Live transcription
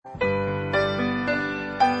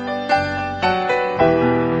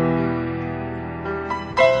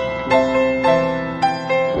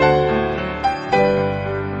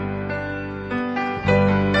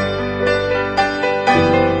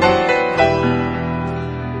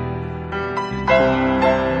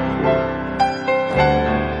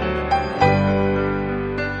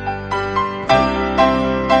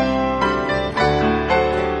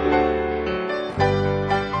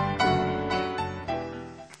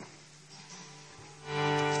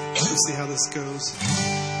see how this goes.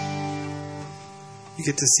 You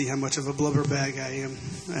get to see how much of a blubber bag I am.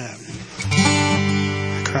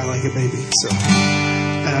 I cry like a baby. So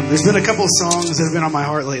there's been a couple of songs that have been on my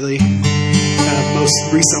heart lately.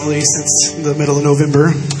 Most recently since the middle of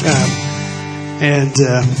November.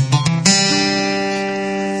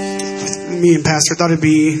 Me and Pastor thought it'd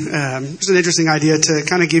be just an interesting idea to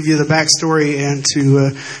kind of give you the backstory and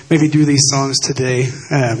to maybe do these songs today.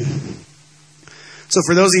 So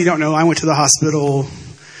for those of you who don't know, I went to the hospital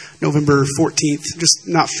November 14th, just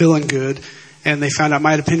not feeling good, and they found out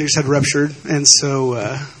my appendix had ruptured, and so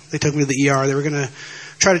they took me to the ER. They were going to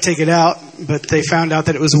try to take it out, but they found out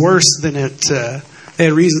that it was worse than they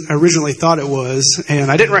had originally thought it was, and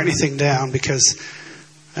I didn't write anything down because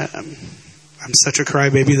I'm such a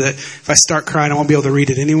crybaby that if I start crying, I won't be able to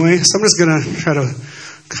read it anyway. So I'm just going to try to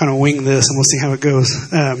kind of wing this, and we'll see how it goes.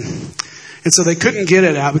 And so they couldn't get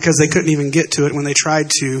it out because they couldn't even get to it. When they tried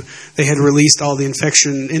to, they had released all the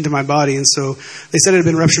infection into my body. And so they said it had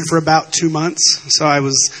been ruptured for about 2 months. So I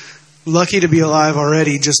was lucky to be alive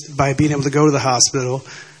already just by being able to go to the hospital.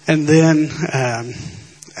 And then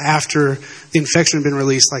after the infection had been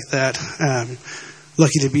released like that,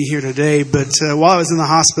 lucky to be here today. But while I was in the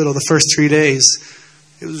hospital the first 3 days,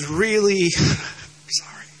 it was really...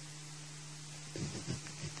 sorry.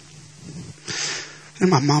 And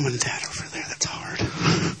my mom and dad over there, that's hard.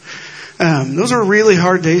 Those were really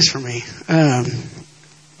hard days for me.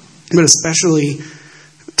 But especially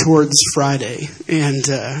towards Friday. And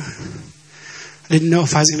I didn't know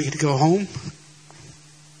if I was going to get to go home.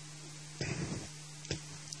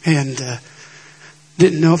 And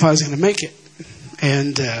didn't know if I was going to make it.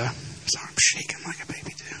 And sorry, I'm shaking like a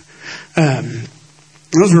baby too.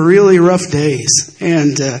 Those were really rough days,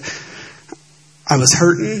 and I was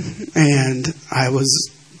hurting, and I was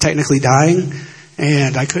technically dying,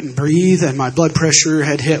 and I couldn't breathe, and my blood pressure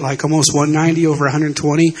had hit like almost 190 over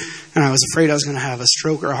 120, and I was afraid I was going to have a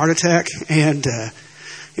stroke or a heart attack, and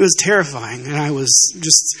it was terrifying, and I was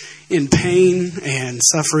just in pain and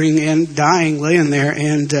suffering and dying, laying there,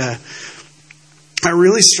 and I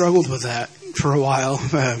really struggled with that for a while.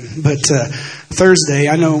 But Thursday,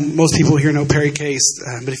 I know most people here know Perry Case,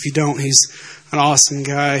 but if you don't, he's an awesome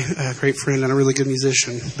guy, a great friend, and a really good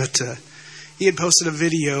musician. But he had posted a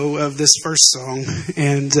video of this first song,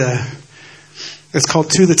 and it's called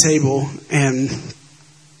To the Table, and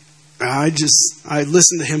I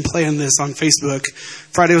listened to him playing this on Facebook.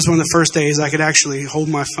 Friday was one of the first days I could actually hold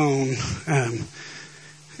my phone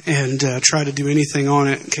and try to do anything on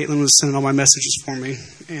it. Caitlin was sending all my messages for me,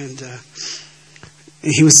 and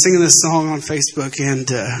he was singing this song on Facebook, and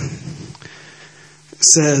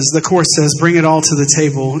the chorus says, "Bring it all to the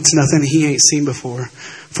table. It's nothing he ain't seen before.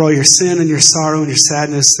 For all your sin and your sorrow and your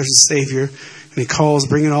sadness, there's a Savior." And he calls,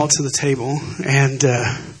 "Bring it all to the table." And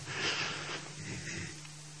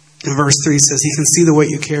verse 3 says, "He can see the weight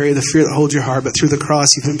you carry, the fear that holds your heart, but through the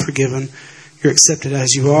cross you've been forgiven. You're accepted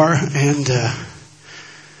as you are."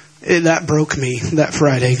 And that broke me that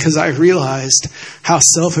Friday, because I realized how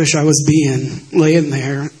selfish I was being, laying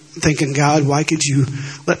there thinking, "God, why could you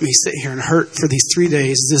let me sit here and hurt for these 3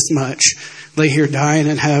 days this much, lay here dying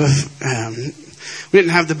and have we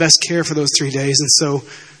didn't have the best care for those 3 days." And so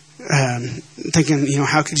thinking,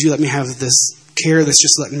 how could you let me have this care that's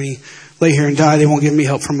just letting me lay here and die? They won't give me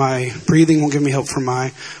help for my breathing, won't give me help for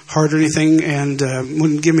my heart or anything, and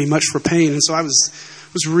wouldn't give me much for pain. And so I was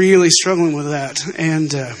really struggling with that.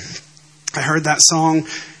 And I heard that song,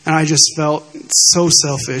 and I just felt so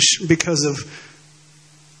selfish because of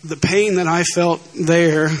the pain that I felt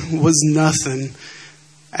there was nothing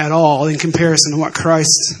at all in comparison to what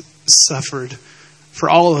Christ suffered for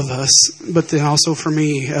all of us, but then also for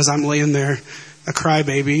me as I'm laying there, a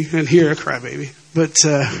crybaby, and here a crybaby. But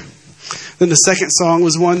then the second song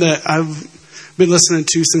was one that I've been listening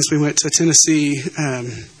to since we went to Tennessee.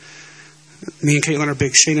 Me and Caitlin are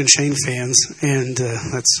big Shane and Shane fans, and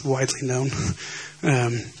that's widely known.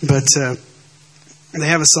 But they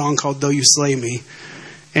have a song called "Though You Slay Me,"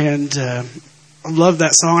 and I love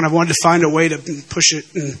that song, and I wanted to find a way to push it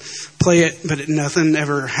and play it, but nothing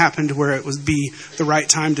ever happened where it would be the right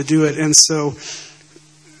time to do it. And so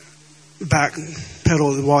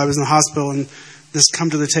backpedaled while I was in the hospital, and this come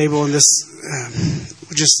to the table, and this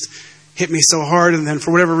just hit me so hard. And then for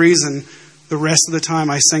whatever reason, the rest of the time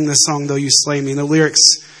I sang this song, "Though You Slay Me." And the lyrics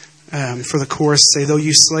for the chorus say, "Though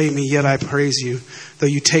you slay me, yet I praise you. Though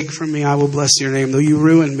you take from me, I will bless your name. Though you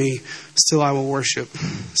ruin me, still I will worship.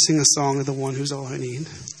 Sing a song of the one who's all I need."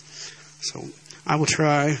 So I will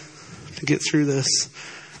try to get through this.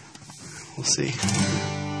 We'll see.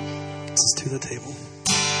 This is To the Table.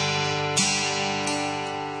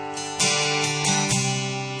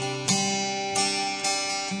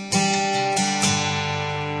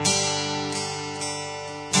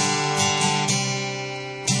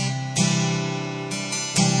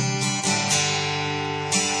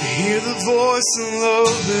 voice of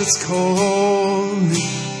love that's calling.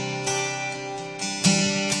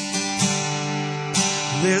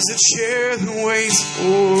 There's a chair that waits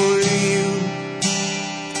for you,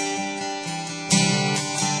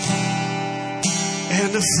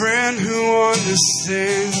 and a friend who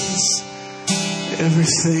understands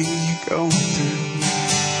everything you're going through.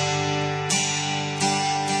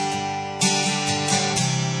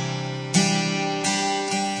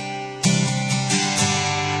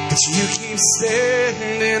 But you keep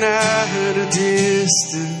standing at a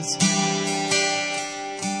distance,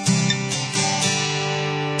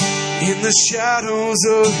 in the shadows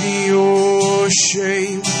of your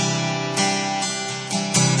shame.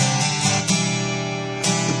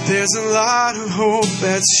 But there's a light of hope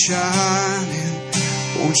that's shining.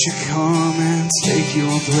 Won't you come and take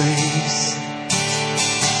your place?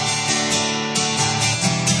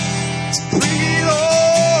 So bring it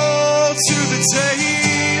all to the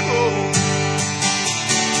table.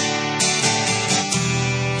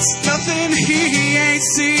 It's nothing he ain't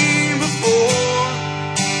seen before.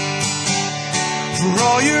 For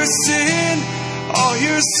all your sin, all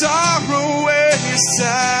your sorrow and your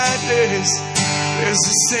sadness, there's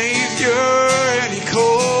a Savior and He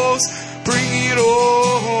calls. Bring it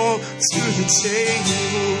all to the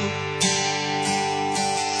table.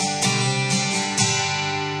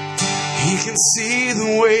 He can see the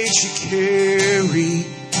weight you carry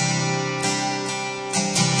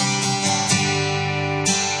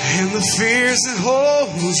and the fears that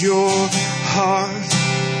hold your heart.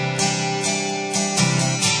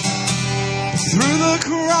 Through the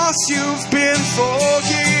cross you've been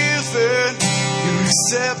forgiven. You're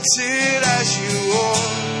accepted as you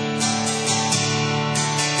are.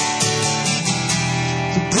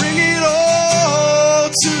 Bring it all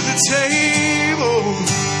to the table.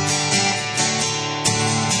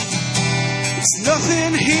 It's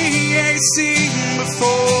nothing he ain't seen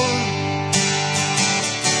before.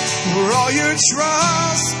 For all your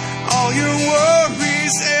trials, all your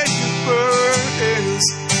worries and your burdens,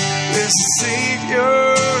 there's a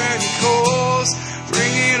Savior and He calls.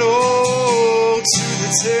 Bring it all to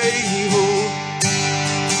the table.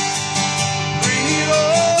 Bring it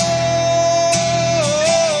all.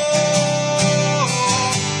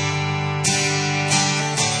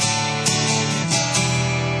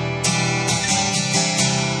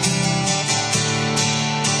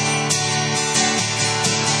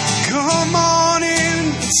 Come on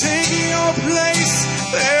in, take your place.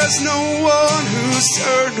 There's no one who's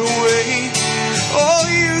turned away. All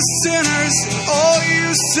you sinners and all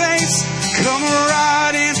you saints, come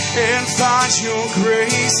right in and find your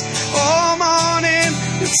grace. Come on in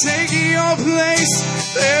and take your place.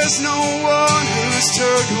 There's no one who's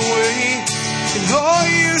turned away. And all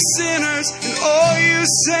you sinners and all you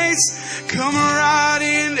saints, come right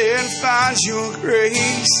in and find your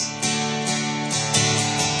grace.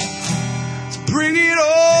 Bring it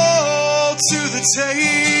all to the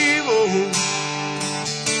table.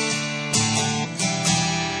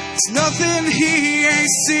 It's nothing he ain't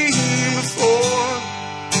seen before.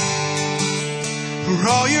 For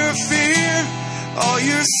all your fear, all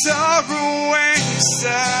your sorrow and your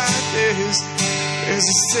sadness, there's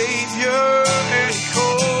a Savior and He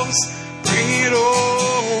calls. Bring it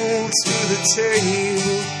all to the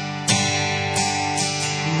table.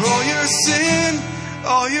 For all your sin,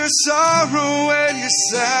 all your sorrow and your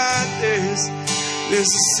sadness, there's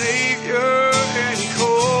a Savior and He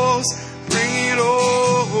calls. Bring it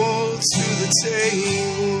all to the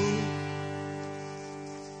table.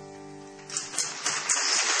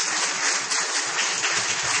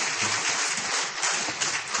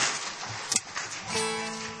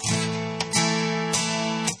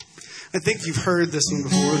 I think you've heard this one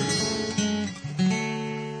before.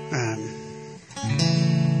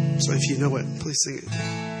 So if you know it, please sing it.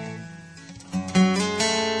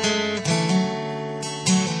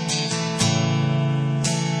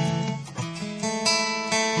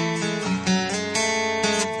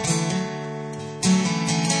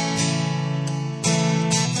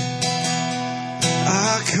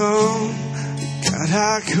 I come, God,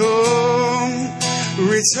 I come,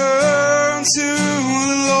 return to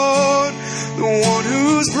the Lord, the one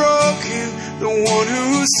who's broken, the one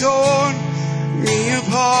who's torn me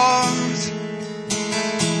apart,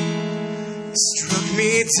 struck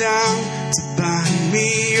me down to bind me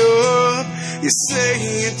up. You say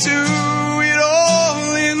you do it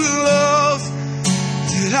all in love,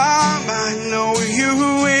 that I might know you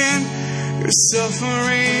in your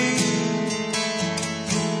suffering.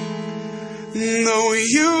 Though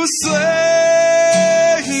you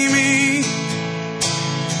slay me,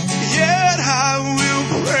 yet I will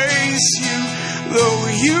praise you. Though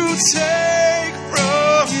you take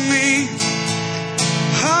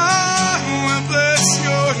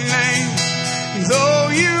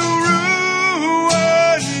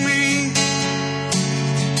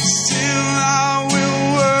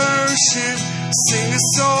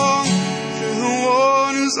song to the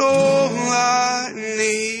one who's all I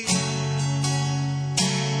need.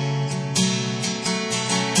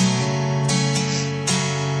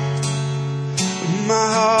 My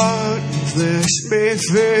heart and flesh may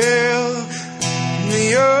fail, and the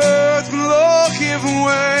earth will all give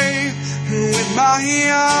way. And with my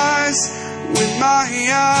eyes,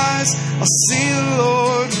 I'll see the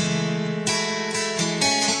Lord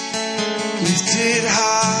lifted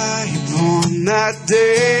high upon that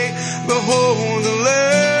day. Behold the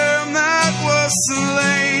Lamb that was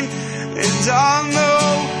slain, and I know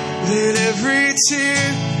that every tear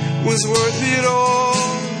was worth it all.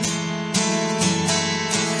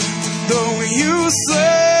 Though you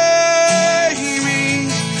slay me,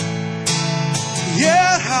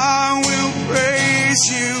 yet I will praise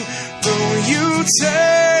you. Though you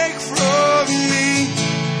take from me,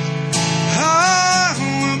 I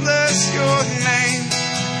will bless your name.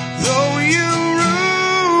 Though you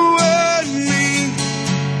ruin me,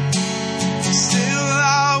 still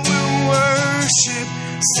I will worship.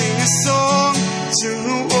 Sing a song to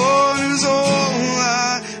the one who's all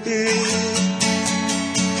I need.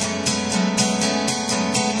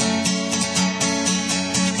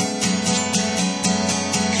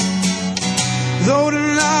 Though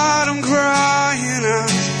tonight I'm crying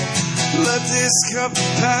out, let this cup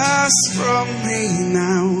pass from me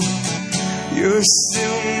now. You're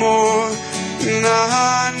still more than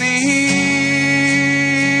I need.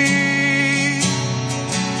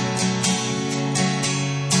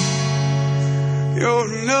 Your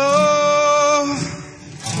love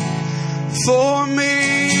for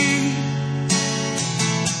me,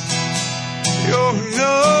 your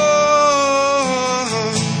love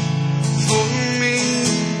for me.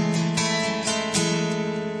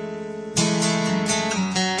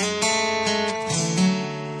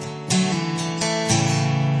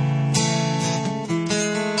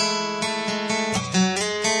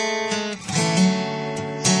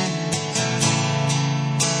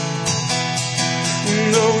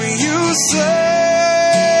 Though you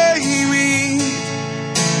slay me,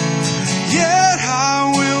 yet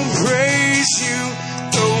I will praise you.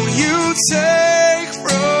 Though you take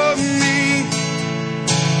from me,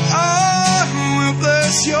 I will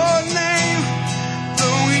bless your name.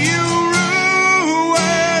 Though you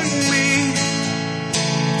ruin me,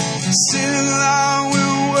 still I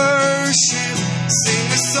will worship. Sing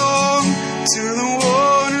a song to the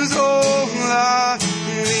one who's all I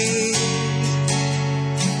need.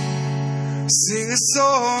 Sing a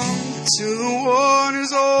song to the one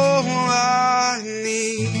who's all I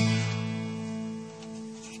need.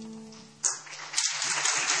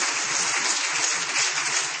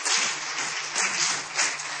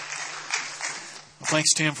 Well,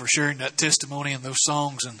 thanks, Tim, for sharing that testimony and those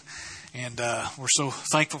songs, and we're so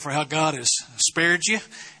thankful for how God has spared you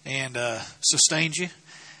and sustained you,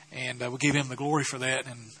 and we give Him the glory for that.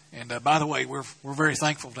 And by the way, we're very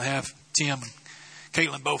thankful to have Tim and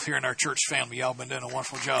Caitlin both here in our church family. Y'all been doing a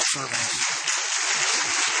wonderful job serving us.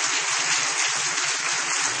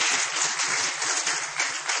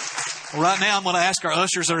 Well, right now I'm going to ask our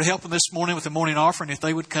ushers that are helping this morning with the morning offering if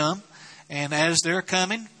they would come. And as they're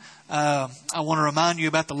coming, I want to remind you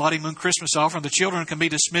about the Lottie Moon Christmas offering. The children can be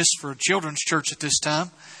dismissed for children's church at this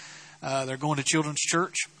time. They're going to children's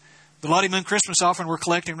church. The Lottie Moon Christmas offering we're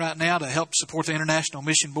collecting right now to help support the International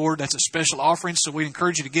Mission Board. That's a special offering, so we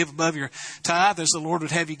encourage you to give above your tithe as the Lord would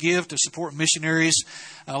have you give to support missionaries,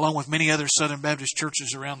 along with many other Southern Baptist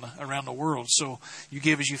churches around the world. So you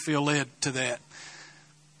give as you feel led to that.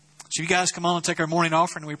 So you guys come on and take our morning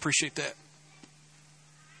offering, and we appreciate that.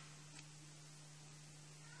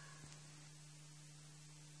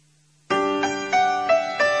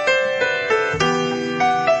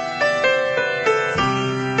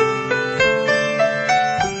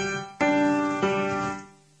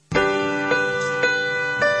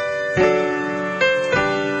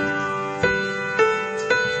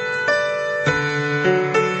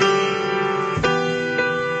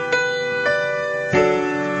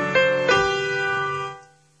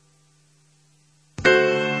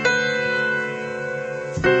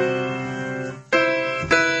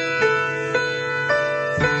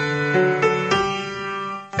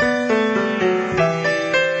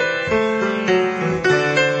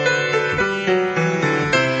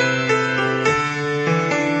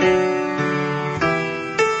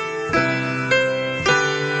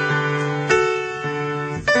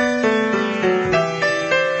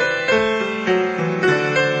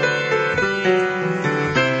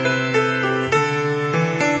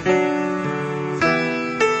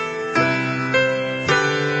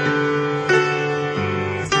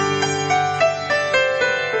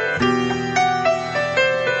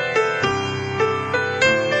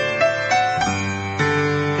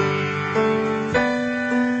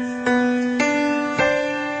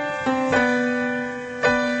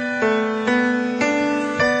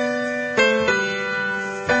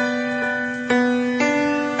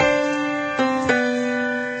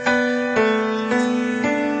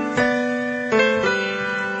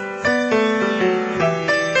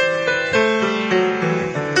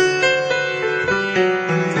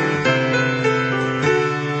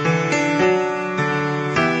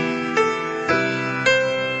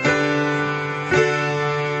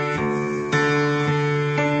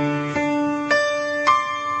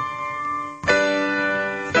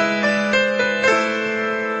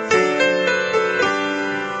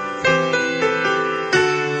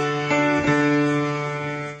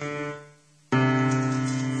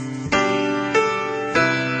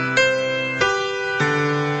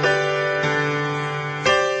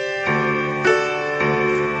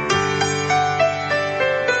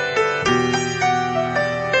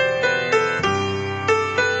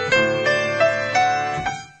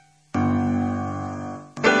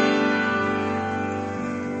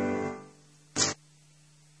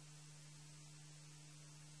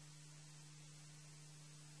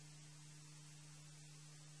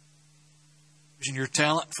 Using your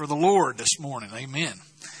talent for the Lord this morning. Amen.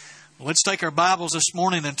 Well, let's take our Bibles this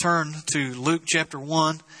morning and turn to Luke chapter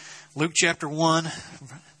 1. Luke chapter 1.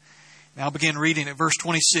 I'll begin reading at verse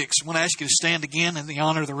 26. I want to ask you to stand again in the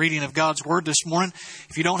honor of the reading of God's Word this morning.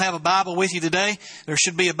 If you don't have a Bible with you today, there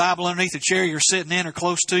should be a Bible underneath the chair you're sitting in or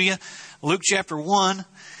close to you. Luke chapter 1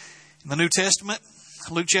 in the New Testament.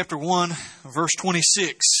 Luke chapter 1, verse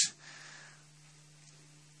 26.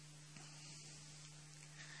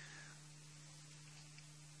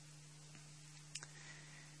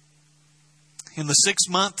 In the 6th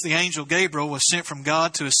month, the angel Gabriel was sent from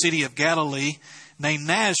God to a city of Galilee named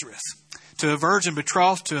Nazareth, to a virgin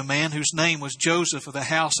betrothed to a man whose name was Joseph of the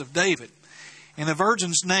house of David. And the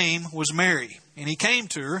virgin's name was Mary. And he came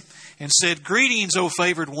to her and said, "Greetings, O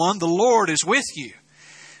favored one, the Lord is with you."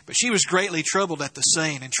 But she was greatly troubled at the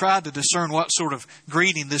saying, and tried to discern what sort of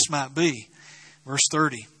greeting this might be. Verse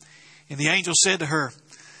 30. And the angel said to her,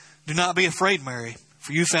 "Do not be afraid, Mary,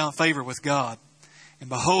 for you found favor with God. And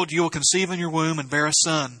behold, you will conceive in your womb and bear a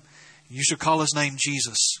son, and you shall call his name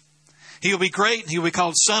Jesus. He will be great, and he will be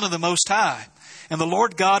called Son of the Most High. And the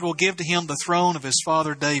Lord God will give to him the throne of his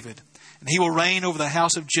father David. And he will reign over the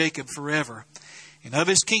house of Jacob forever. And of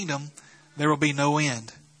his kingdom there will be no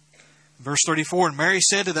end." Verse 34, and Mary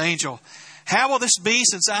said to the angel, "How will this be,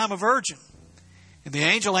 since I am a virgin?" And the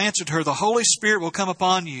angel answered her, "The Holy Spirit will come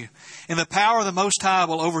upon you, and the power of the Most High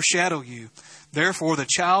will overshadow you. Therefore the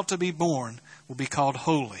child to be born will be called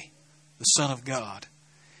Holy, the Son of God.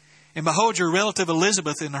 And behold, your relative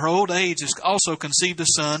Elizabeth in her old age has also conceived a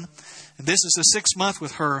son, and this is the 6th month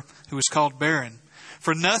with her who is called barren.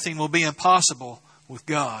 For nothing will be impossible with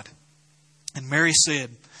God." And Mary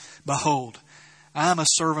said, "Behold, I am a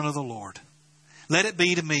servant of the Lord. Let it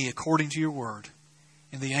be to me according to your word."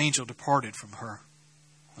 And the angel departed from her.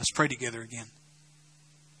 Let's pray together again.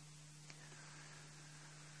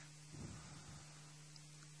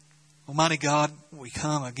 Almighty God, we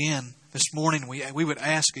come again this morning. We would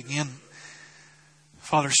ask again,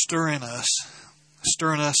 Father, stir in us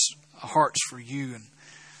hearts for you, and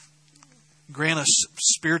grant us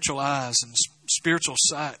spiritual eyes and spiritual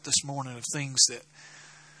sight this morning of things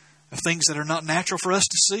that are not natural for us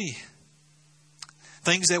to see,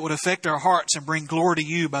 things that would affect our hearts and bring glory to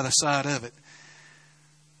you by the side of it.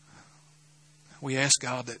 We ask,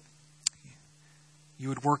 God, that you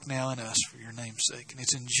would work now in us for your name's sake. And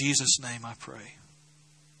it's in Jesus' name I pray.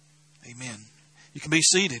 Amen. You can be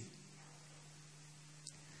seated.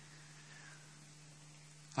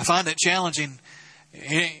 I find it challenging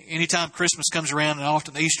anytime Christmas comes around, and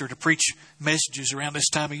often Easter, to preach messages around this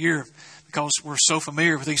time of year, because we're so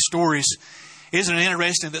familiar with these stories. Isn't it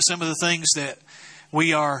interesting that some of the things that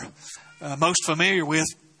we are most familiar with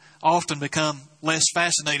often become less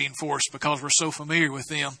fascinating for us because we're so familiar with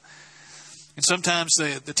them? And sometimes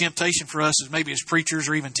the temptation for us is, maybe as preachers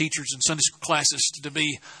or even teachers in Sunday school classes, to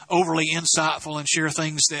be overly insightful and share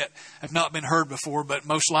things that have not been heard before. But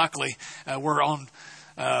most likely we're on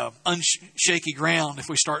unshaky ground if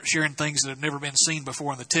we start sharing things that have never been seen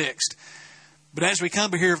before in the text. But as we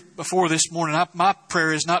come here before this morning, my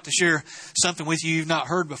prayer is not to share something with you you've not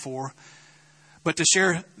heard before, but to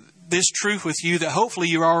share this truth with you that hopefully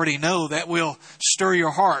you already know, that will stir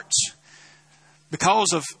your hearts.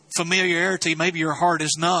 Because of familiarity, maybe your heart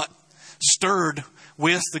is not stirred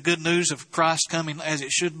with the good news of Christ coming as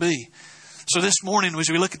it should be. So this morning, as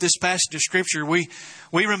we look at this passage of Scripture, we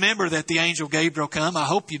remember that the angel Gabriel come. I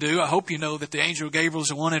hope you do. I hope you know that the angel Gabriel is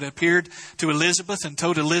the one that appeared to Elizabeth and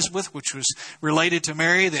told Elizabeth, which was related to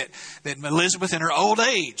Mary, that Elizabeth in her old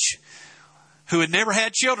age, who had never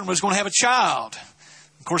had children, was going to have a child.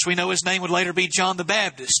 Of course, we know his name would later be John the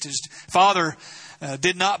Baptist. His father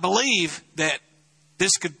did not believe that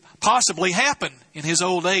this could possibly happen in his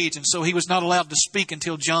old age, and so he was not allowed to speak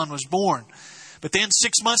until John was born. But then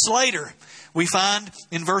 6 months later, we find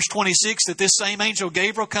in verse 26 that this same angel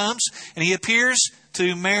Gabriel comes and he appears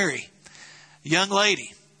to Mary, a young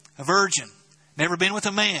lady, a virgin, never been with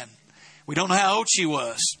a man. We don't know how old she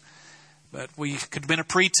was, but we could have been a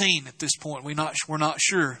preteen at this point. We're not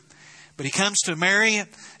sure. But he comes to Mary.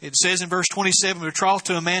 It says in verse 27, betrothed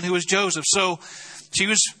to a man who was Joseph. So she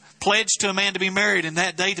was pledged to a man to be married, and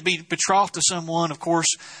that day to be betrothed to someone, of course,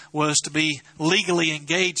 was to be legally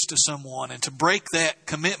engaged to someone. And to break that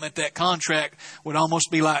commitment, that contract, would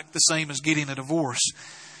almost be like the same as getting a divorce.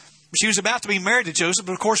 She was about to be married to Joseph,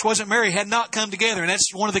 but of course wasn't married, had not come together. And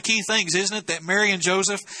that's one of the key things, isn't it? That Mary and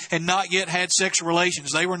Joseph had not yet had sexual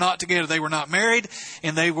relations. They were not together. They were not married,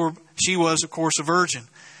 and she was, of course, a virgin.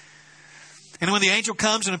 And when the angel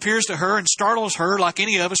comes and appears to her and startles her, like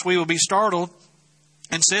any of us, we will be startled,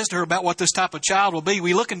 and says to her about what this type of child will be.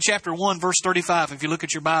 We look in chapter 1, verse 35, if you look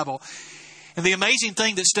at your Bible. And the amazing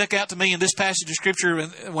thing that stuck out to me in this passage of Scripture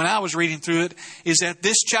when I was reading through it is that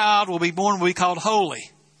this child will be born will be called holy.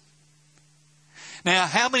 Now,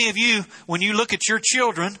 how many of you, when you look at your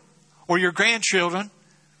children or your grandchildren,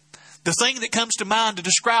 the thing that comes to mind to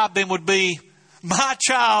describe them would be, my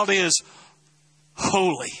child is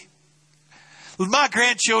holy. My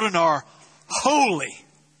grandchildren are holy.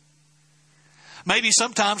 Maybe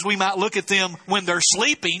sometimes we might look at them when they're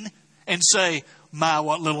sleeping and say, my,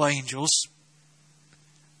 what little angels.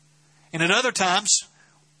 And at other times,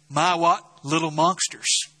 my, what little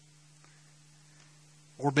monsters.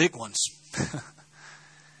 Or big ones.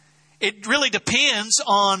 It really depends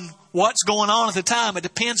on what's going on at the time. It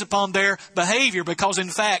depends upon their behavior, because in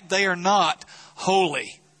fact they are not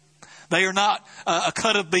holy. They are not a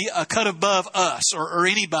cut above us or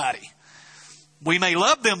anybody. We may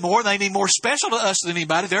love them more. They may be more special to us than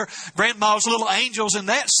anybody. They're grandma's little angels in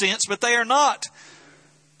that sense, but they are not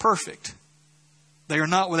perfect. They are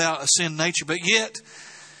not without a sin nature. But yet,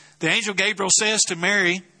 the angel Gabriel says to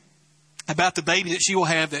Mary about the baby that she will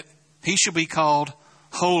have that he shall be called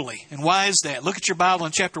holy. And why is that? Look at your Bible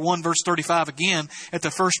in chapter 1, verse 35 again at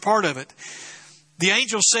the first part of it. The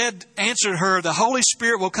angel answered her, the Holy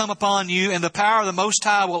Spirit will come upon you, and the power of the Most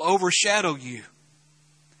High will overshadow you.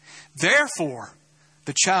 Therefore,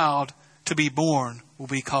 the child to be born will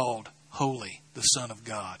be called holy, the Son of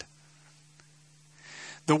God.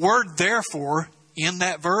 The word therefore in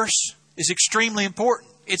that verse is extremely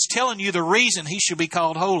important. It's telling you the reason he should be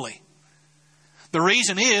called holy. The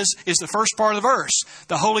reason is the first part of the verse.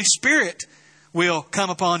 The Holy Spirit will come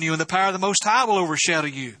upon you, and the power of the Most High will overshadow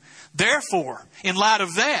you. Therefore, in light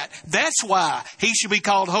of that, that's why he should be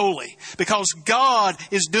called holy. Because God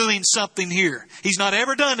is doing something here. He's not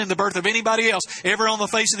ever done in the birth of anybody else, ever on the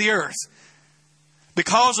face of the earth.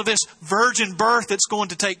 Because of this virgin birth that's going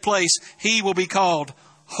to take place, he will be called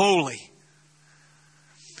holy.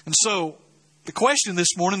 And so, the question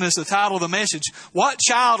this morning is the title of the message. What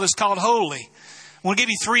child is called holy? I want to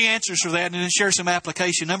give you 3 answers for that and then share some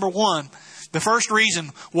application. Number 1, the first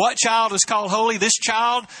reason, what child is called holy? This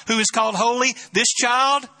child who is called holy, this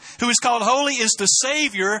child who is called holy is the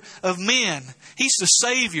Savior of men. He's the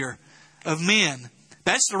Savior of men.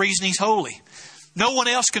 That's the reason he's holy. No one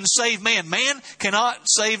else can save man. Man cannot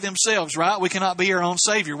save themselves, right? We cannot be our own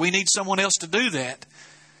Savior. We need someone else to do that.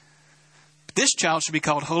 This child should be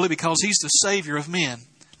called holy because he's the Savior of men.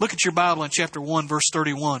 Look at your Bible in chapter 1, verse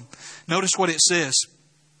 31. Notice what it says.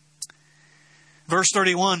 Verse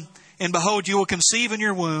 31, and behold, you will conceive in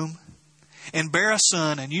your womb and bear a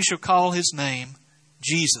son, and you shall call his name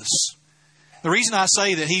Jesus. The reason I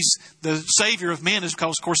say that he's the Savior of men is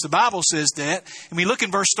because, of course, the Bible says that. And we look in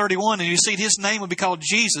verse 31, and you see his name will be called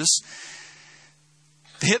Jesus.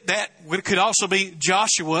 That could also be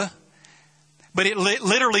Joshua. But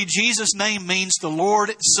literally, Jesus' name means the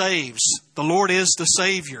Lord saves. The Lord is the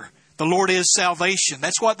Savior. The Lord is salvation.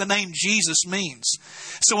 That's what the name Jesus means.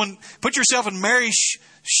 So put yourself in Mary's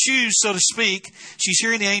shoes, so to speak. She's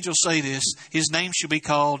hearing the angel say this. His name shall be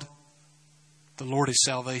called the Lord is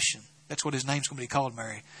salvation. That's what his name's going to be called,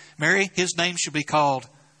 Mary. Mary, his name should be called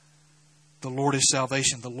the Lord is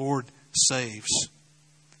salvation. The Lord saves.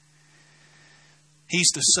 He's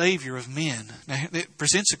the Savior of men. Now, it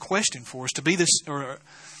presents a question for us to be this, or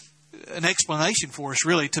an explanation for us,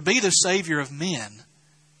 really. To be the Savior of men,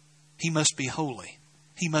 he must be holy.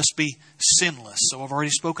 He must be sinless. So I've already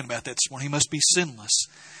spoken about that this morning. He must be sinless.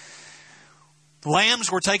 Lambs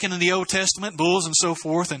were taken in the Old Testament, bulls and so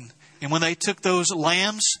forth, and when they took those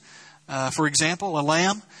lambs, for example, a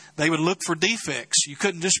lamb, they would look for defects. You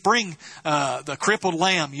couldn't just bring the crippled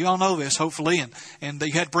lamb. You all know this, hopefully. And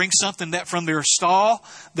you had to bring something that from their stall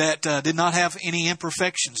that did not have any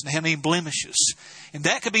imperfections, and have any blemishes. And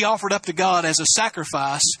that could be offered up to God as a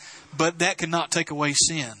sacrifice, but that could not take away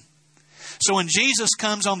sin. So when Jesus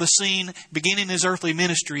comes on the scene, beginning his earthly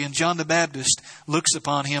ministry, and John the Baptist looks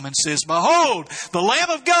upon him and says, behold, the Lamb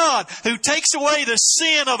of God who takes away the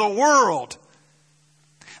sin of the world.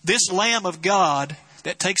 This Lamb of God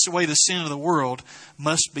that takes away the sin of the world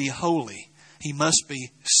must be holy. He must be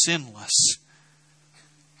sinless.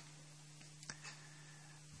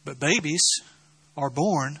 But babies are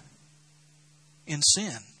born in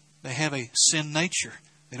sin. They have a sin nature.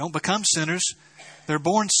 They don't become sinners. They're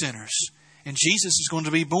born sinners. And Jesus is going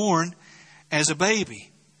to be born as a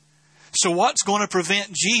baby. So what's going to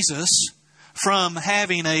prevent Jesus from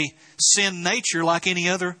having a sin nature like any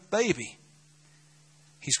other baby?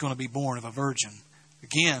 He's going to be born of a virgin.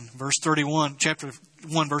 Again, verse 31, chapter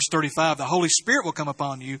 1, verse 35, the Holy Spirit will come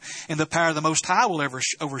upon you, and the power of the Most High will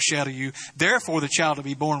overshadow you. Therefore, the child to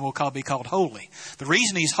be born will be called holy. The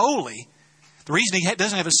reason he's holy The reason he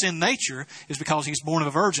doesn't have a sin nature is because he's born of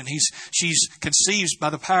a virgin. She's conceived by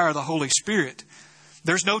the power of the Holy Spirit.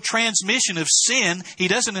 There's no transmission of sin. He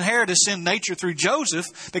doesn't inherit a sin nature through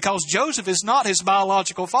Joseph because Joseph is not his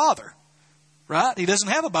biological father. Right? He doesn't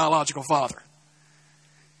have a biological father.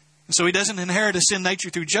 And so he doesn't inherit a sin nature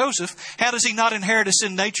through Joseph. How does he not inherit a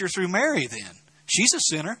sin nature through Mary then? She's a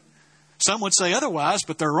sinner. Some would say otherwise,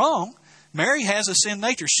 but they're wrong. Mary has a sin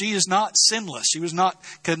nature. She is not sinless. She was not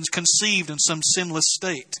conceived in some sinless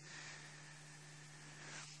state.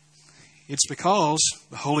 It's because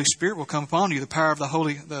the Holy Spirit will come upon you. The power of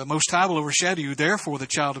the Most High will overshadow you. Therefore, the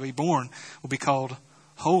child to be born will be called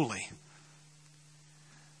holy.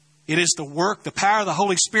 It is the power of the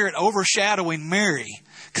Holy Spirit overshadowing Mary,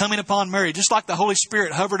 coming upon Mary. Just like the Holy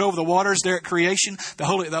Spirit hovered over the waters there at creation,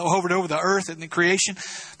 hovered over the earth at the creation,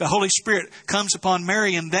 the Holy Spirit comes upon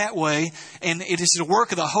Mary in that way, and it is the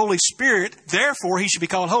work of the Holy Spirit, therefore he should be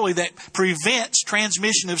called holy, that prevents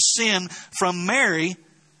transmission of sin from Mary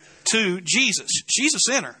to Jesus. She's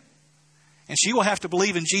a sinner, and she will have to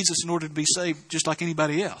believe in Jesus in order to be saved just like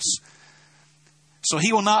anybody else. So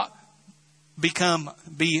he will not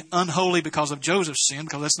be unholy because of Joseph's sin,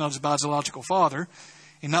 because that's not his biological father,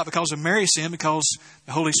 and not because of Mary's sin, because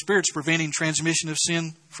the Holy Spirit's preventing transmission of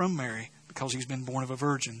sin from Mary, because he's been born of a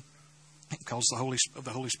virgin, because of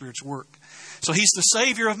the Holy Spirit's work. So he's the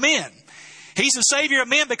Savior of men. He's the Savior of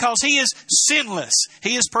men because he is sinless.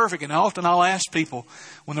 He is perfect. And often I'll ask people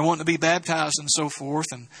when they're wanting to be baptized and so forth,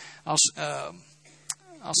 and I'll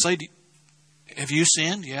say, have you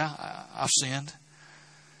sinned? Yeah, I've sinned.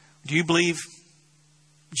 Do you believe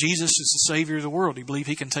Jesus is the Savior of the world? Do you believe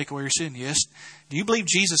he can take away your sin? Yes. Do you believe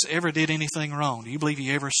Jesus ever did anything wrong? Do you believe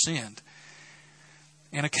he ever sinned?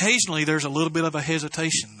 And occasionally there's a little bit of a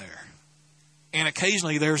hesitation there. And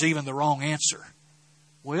occasionally there's even the wrong answer.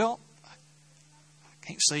 Well, I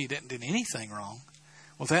can't say he didn't do anything wrong.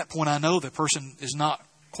 Well, at that point I know the person is not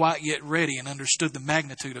quite yet ready and understood the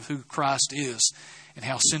magnitude of who Christ is and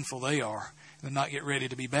how sinful they are. They're not yet ready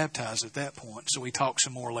to be baptized at that point. So we talk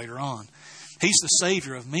some more later on. He's the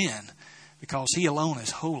Savior of men because he alone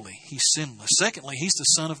is holy. He's sinless. Secondly, he's the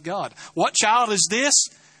Son of God. What child is this?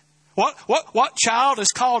 What child is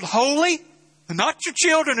called holy? Not your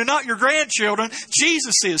children and not your grandchildren.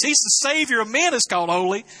 Jesus is. He's the Savior of men is called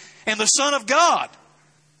holy. And the Son of God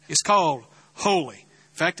is called holy.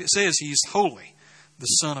 In fact, it says he's holy, the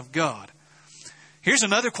Son of God. Here's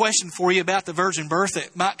another question for you about the virgin birth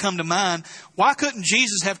that might come to mind. Why couldn't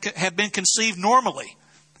Jesus have been conceived normally?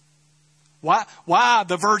 Why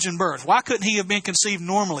the virgin birth? Why couldn't he have been conceived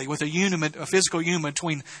normally with a physical union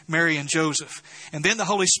between Mary and Joseph? And then the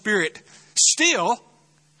Holy Spirit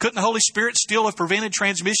couldn't the Holy Spirit still have prevented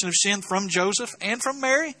transmission of sin from Joseph and from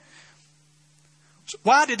Mary? So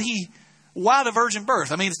why the virgin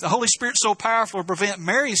birth? I mean, if the Holy Spirit's so powerful to prevent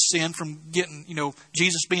Mary's sin from getting,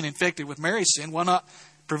 Jesus being infected with Mary's sin, why not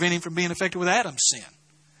prevent him from being infected with Adam's sin?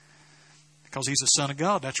 Because he's the Son of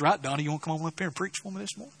God. That's right, Donnie. You want to come on up here and preach for me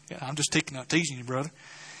this morning? Yeah, I'm just teasing you, brother.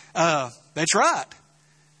 That's right.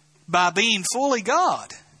 By being fully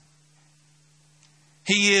God,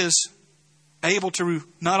 he is able to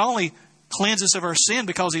not only cleanse us of our sin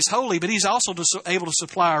because he's holy, but he's also able to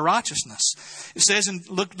supply our righteousness. It says in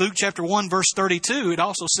Luke chapter 1, verse 32, it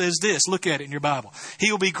also says this. Look at it in your Bible.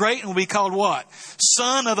 He will be great and will be called what?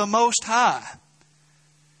 Son of the Most High.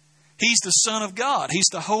 He's the Son of God. He's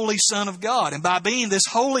the Holy Son of God. And by being this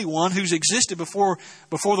Holy One who's existed before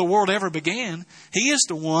the world ever began, he is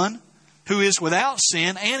the one who is without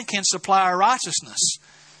sin and can supply our righteousness.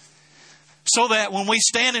 So that when we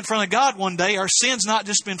stand in front of God one day, our sin's not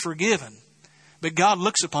just been forgiven, but God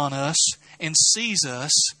looks upon us and sees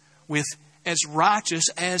us with as righteous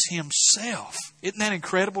as himself. Isn't that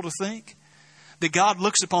incredible to think? That God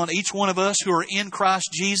looks upon each one of us who are in Christ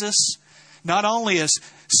Jesus, not only as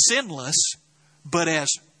sinless, but as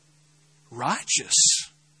righteous.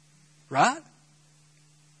 Right?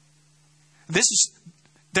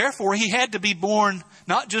 Therefore, he had to be born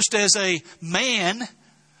not just as a man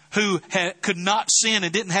who could not sin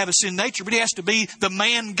and didn't have a sin nature, but he has to be the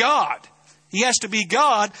man God. He has to be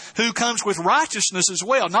God who comes with righteousness as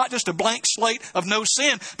well. Not just a blank slate of no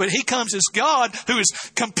sin, but he comes as God who is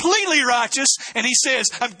completely righteous. And he says,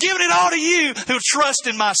 I'm giving it all to you who trust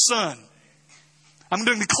in my Son. I'm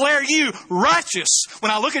going to declare you righteous.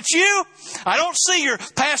 When I look at you, I don't see your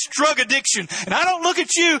past drug addiction. And I don't look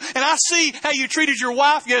at you and I see how you treated your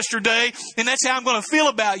wife yesterday. And that's how I'm going to feel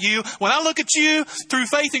about you. When I look at you through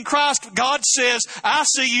faith in Christ, God says, I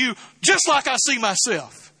see you just like I see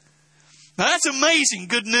myself. Now that's amazing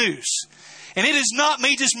good news. And it is not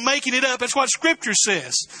me just making it up. That's what Scripture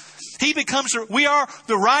says. We are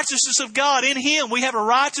the righteousness of God in Him. We have a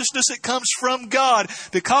righteousness that comes from God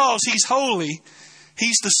because He's holy.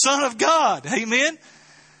 He's the Son of God. Amen?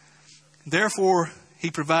 Therefore, He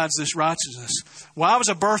provides this righteousness. Why was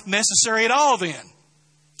a birth necessary at all then?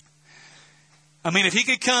 I mean, if He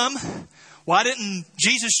could come, why didn't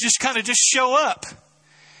Jesus just show up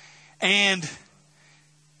and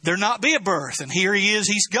there not be a birth? And here He is,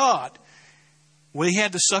 He's God. Well, He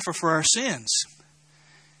had to suffer for our sins.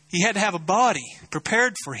 He had to have a body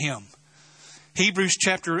prepared for Him. Hebrews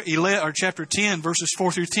chapter 10, verses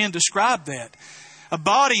 4 through 10 describe that. A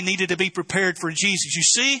body needed to be prepared for Jesus. You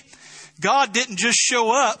see, God didn't just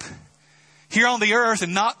show up here on the earth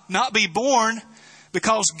and not be born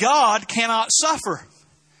because God cannot suffer.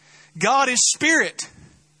 God is spirit.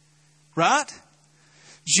 Right?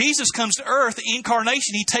 Jesus comes to earth, the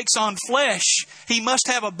incarnation. He takes on flesh. He must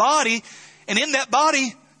have a body. And in that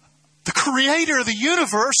body, the Creator of the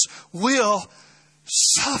universe will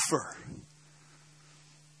suffer.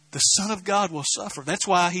 The Son of God will suffer. That's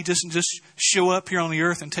why He doesn't just show up here on the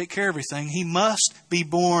earth and take care of everything. He must be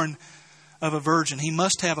born of a virgin. He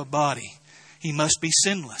must have a body. He must be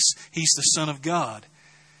sinless. He's the Son of God.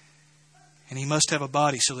 And He must have a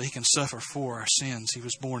body so that He can suffer for our sins. He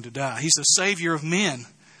was born to die. He's the Savior of men.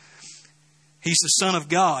 He's the Son of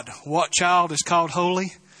God. What child is called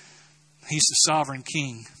holy? He's the sovereign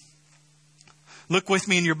King. Look with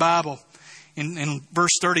me in your Bible in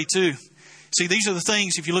verse 32. See, these are the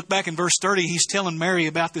things, if you look back in verse 30, He's telling Mary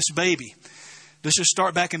about this baby. Let's just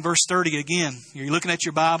start back in verse 30 again. You're looking at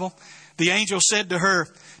your Bible. The angel said to her,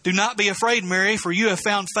 "Do not be afraid, Mary, for you have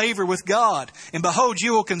found favor with God. And behold,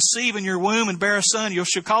 you will conceive in your womb and bear a son. You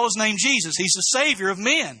shall call his name Jesus." He's the Savior of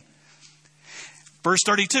men. Verse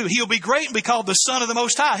 32, "He will be great and be called the Son of the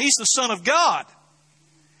Most High." He's the Son of God.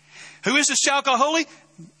 Who is this child called holy?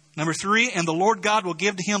 Number 3, "And the Lord God will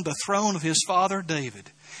give to him the throne of his father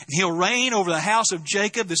David. And he'll reign over the house of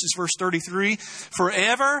Jacob," this is verse 33,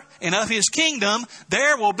 "forever, and of his kingdom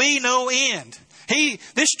there will be no end."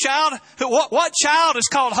 This child, what child is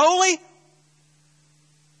called holy?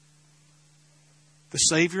 The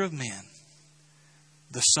Savior of men,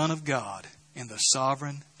 the Son of God, and the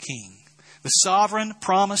sovereign King. The sovereign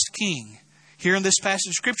promised King. Here in this passage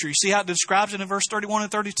of Scripture, you see how it describes it in verse 31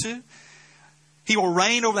 and 32? He will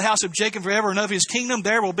reign over the house of Jacob forever, and of his kingdom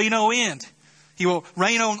there will be no end. He will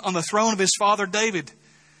reign on the throne of his father David.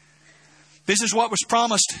 This is what was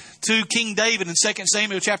promised to King David in 2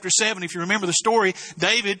 Samuel chapter 7. If you remember the story,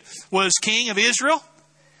 David was king of Israel,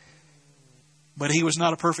 but he was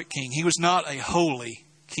not a perfect king. He was not a holy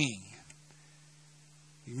king.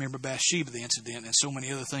 You remember Bathsheba, the incident, and so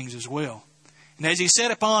many other things as well. And as he sat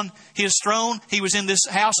upon his throne, he was in this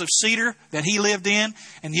house of cedar that he lived in,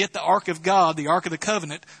 and yet the ark of God, the ark of the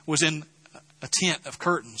covenant, was in a tent of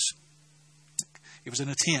curtains. It was in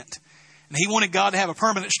a tent. And he wanted God to have a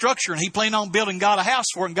permanent structure, and he planned on building God a house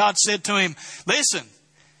for it. And God said to him, "Listen,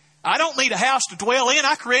 I don't need a house to dwell in.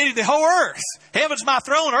 I created the whole earth. Heaven's my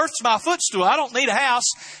throne, earth's my footstool. I don't need a house.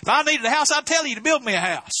 If I needed a house, I'd tell you to build me a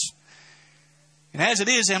house. And as it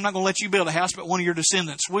is, I'm not going to let you build a house, but one of your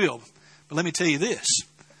descendants will. But let me tell you this.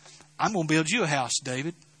 I'm going to build you a house,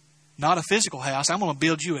 David. Not a physical house. I'm going to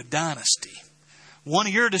build you a dynasty. One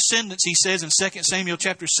of your descendants," he says in 2 Samuel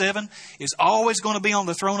chapter 7, "is always going to be on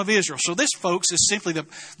the throne of Israel." So this, folks, is simply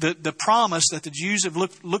the promise that the Jews have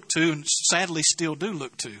looked to and sadly still do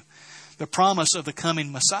look to. The promise of the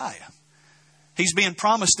coming Messiah. He's being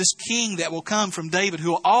promised this king that will come from David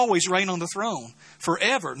who will always reign on the throne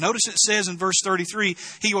forever. Notice it says in verse 33,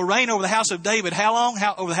 "He will reign over the house of David." How long?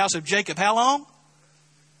 Over the house of Jacob. How long?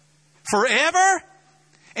 Forever.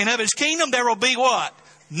 And of his kingdom there will be what?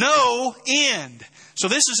 No end. So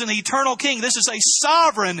this is an eternal king. This is a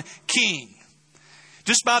sovereign king.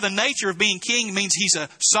 Just by the nature of being king means he's a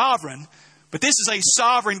sovereign. But this is a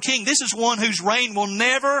sovereign king. This is one whose reign will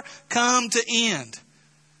never come to end.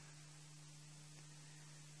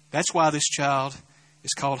 That's why this child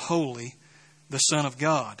is called holy, the Son of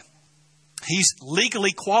God. He's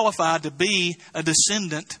legally qualified to be a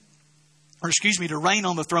descendant, to reign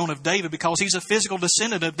on the throne of David because he's a physical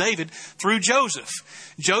descendant of David through Joseph.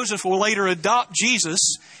 Joseph will later adopt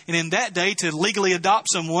Jesus, and in that day to legally adopt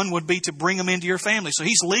someone would be to bring him into your family. So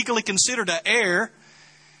he's legally considered an heir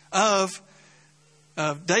of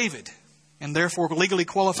David, and therefore legally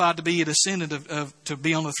qualified to be a descendant to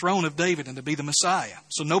be on the throne of David and to be the Messiah.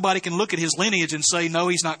 So nobody can look at his lineage and say, no,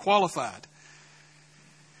 he's not qualified.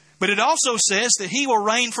 But it also says that he will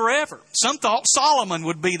reign forever. Some thought Solomon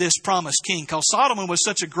would be this promised king because Solomon was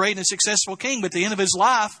such a great and successful king. But at the end of his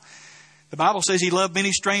life, the Bible says he loved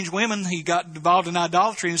many strange women. He got involved in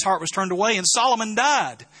idolatry and his heart was turned away. And Solomon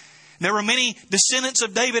died. There were many descendants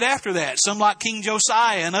of David after that. Some like King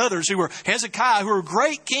Josiah and others who were Hezekiah, who were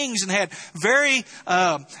great kings and had very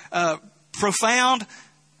profound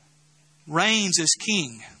reigns as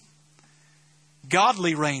king.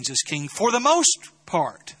 Godly reigns as king for the most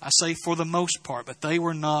part. I say for the most part, but they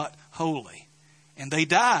were not holy. And they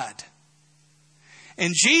died.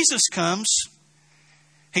 And Jesus comes.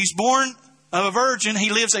 He's born of a virgin. He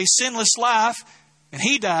lives a sinless life. And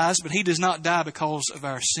He dies, but He does not die because of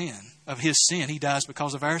our sin, of His sin. He dies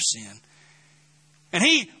because of our sin. And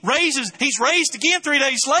He's raised again 3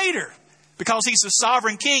 days later because He's the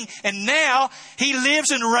sovereign King. And now He lives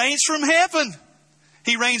and reigns from heaven.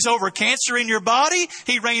 He reigns over cancer in your body.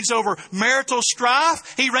 He reigns over marital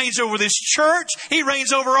strife. He reigns over this church. He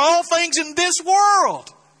reigns over all things in this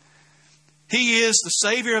world. He is the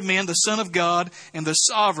Savior of men, the Son of God, and the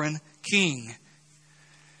sovereign King.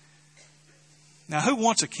 Now, who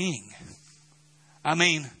wants a king? I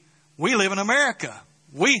mean, we live in America.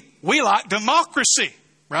 We like democracy,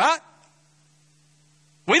 right?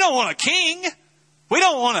 We don't want a king. We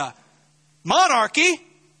don't want a monarchy.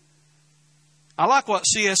 I like what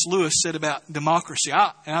C.S. Lewis said about democracy.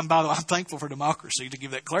 By the way, I'm thankful for democracy to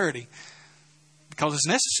give that clarity because it's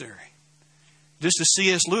necessary. Just as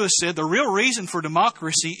C.S. Lewis said, the real reason for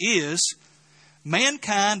democracy is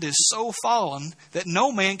mankind is so fallen that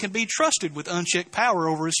no man can be trusted with unchecked power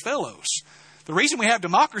over his fellows. The reason we have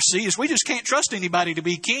democracy is we just can't trust anybody to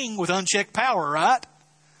be king with unchecked power, right?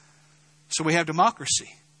 So we have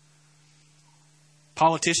democracy.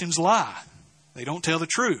 Politicians lie. They don't tell the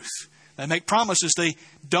truth. They make promises they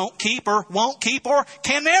don't keep or won't keep or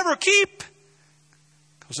can never keep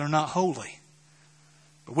because they're not holy.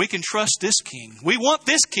 But we can trust this king. We want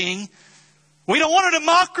this king. We don't want a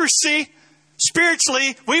democracy.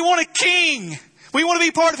 Spiritually, we want a king. We want to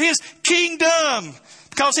be part of His kingdom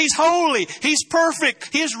because He's holy. He's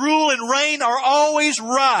perfect. His rule and reign are always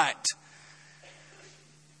right.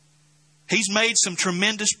 He's made some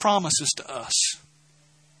tremendous promises to us.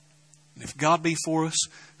 And if God be for us,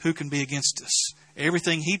 who can be against us?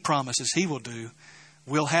 Everything He promises He will do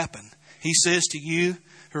will happen. He says to you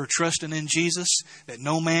who are trusting in Jesus that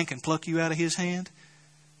no man can pluck you out of His hand.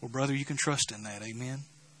 Well, brother, you can trust in that. Amen.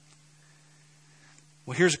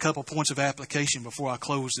 Well, here's a couple points of application before I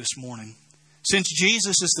close this morning. Since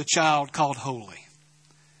Jesus is the child called holy,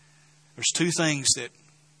 there's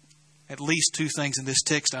at least two things in this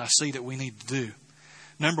text I see that we need to do.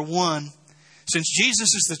 Number one, since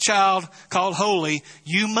Jesus is the child called holy,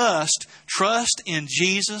 you must trust in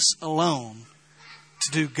Jesus alone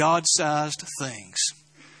to do God-sized things.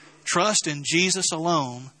 Trust in Jesus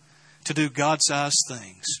alone to do God-sized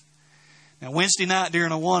things. Now, Wednesday night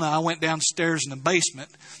during Awana, I went downstairs in the basement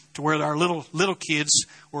to where our little kids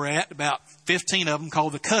were at, about 15 of them,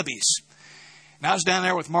 called the Cubbies. And I was down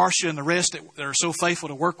there with Marcia and the rest that are so faithful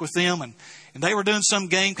to work with them. And they were doing some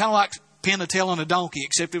game, kind of like pin the tail on a donkey,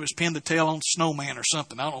 except it was pin the tail on snowman or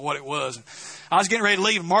something. I don't know what it was. And I was getting ready to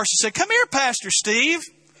leave, and Marcia said, "Come here, Pastor Steve."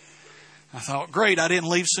 I thought, great, I didn't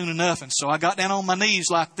leave soon enough. And so I got down on my knees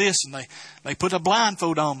like this, and they put a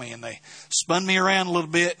blindfold on me, and they spun me around a little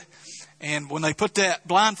bit. And when they put that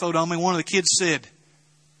blindfold on me, one of the kids said,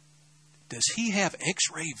 "Does he have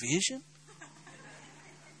X-ray vision?"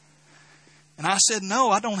 And I said,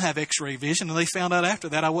 "No, I don't have X-ray vision." And they found out after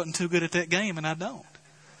that I wasn't too good at that game, and I don't.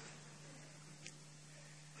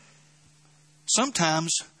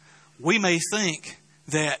 Sometimes we may think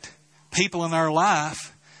that people in our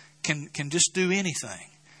life can just do anything.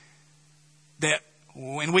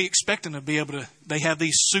 And we expect them to be able to, they have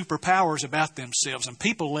these superpowers about themselves, and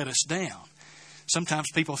people let us down. Sometimes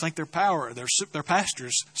people think their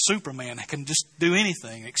pastor's Superman, can just do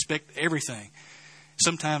anything, expect everything.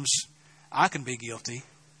 Sometimes I can be guilty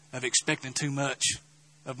of expecting too much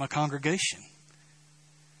of my congregation.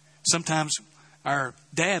 Sometimes our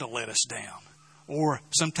dad will let us down, or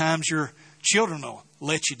sometimes your children will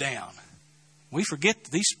let you down. We forget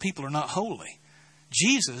that these people are not holy.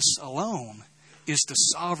 Jesus alone is the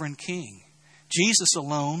sovereign King. Jesus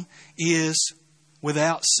alone is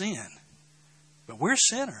without sin. But we're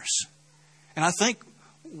sinners. And I think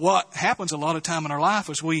what happens a lot of time in our life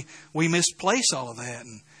is we misplace all of that.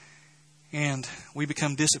 And we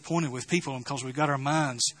become disappointed with people because we've got our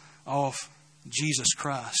minds off Jesus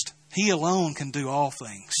Christ. He alone can do all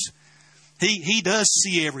things. He does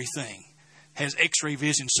see everything. Has X-ray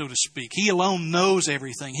vision, so to speak. He alone knows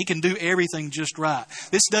everything. He can do everything just right.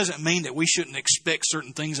 This doesn't mean that we shouldn't expect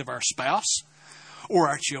certain things of our spouse or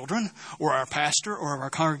our children or our pastor or of our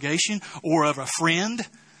congregation or of a friend.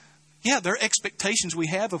 Yeah, there are expectations we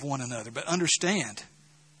have of one another, but understand,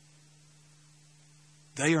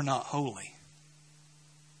 they are not holy.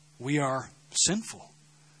 we are sinful.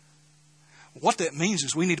 What that means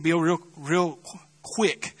is we need to be real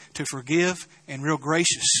quick to forgive and real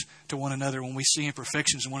gracious to one another when we see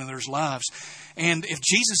imperfections in one another's lives. And if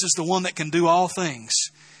Jesus is the one that can do all things,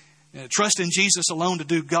 trust in Jesus alone to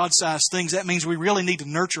do God-sized things, that means we really need to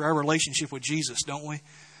nurture our relationship with Jesus, don't we?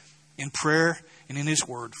 In prayer and in His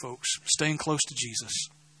Word, folks. Staying close to Jesus.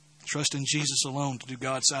 Trust in Jesus alone to do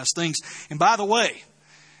God-sized things. And by the way,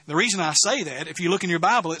 the reason I say that, if you look in your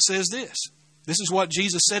Bible, it says this. This is what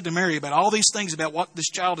Jesus said to Mary about all these things about what this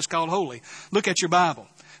child is called holy. Look at your Bible.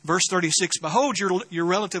 Verse 36, behold, your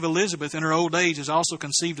relative Elizabeth in her old age has also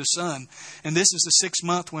conceived a son, and this is the 6th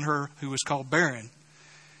month when who was called barren.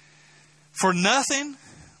 For nothing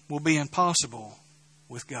will be impossible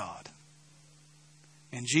with God.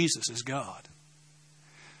 And Jesus is God.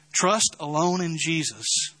 Trust alone in Jesus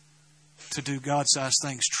to do God-sized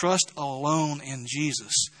things. Trust alone in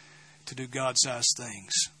Jesus to do God-sized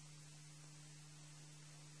things.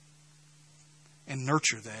 And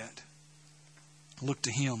nurture that. Look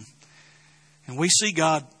to Him. And we see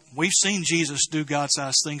God, we've seen Jesus do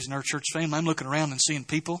God-sized things in our church family. I'm looking around and seeing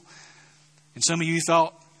people. And some of you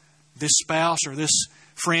thought this spouse or this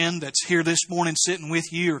friend that's here this morning sitting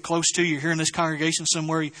with you or close to you, here in this congregation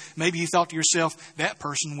somewhere, maybe you thought to yourself, that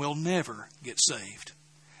person will never get saved.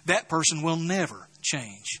 That person will never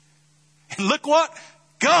change. And look what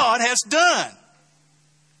God has done.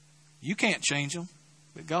 You can't change them,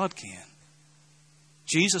 but God can.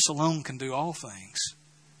 Jesus alone can do all things.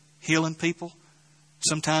 Healing people,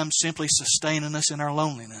 sometimes simply sustaining us in our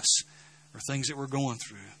loneliness or things that we're going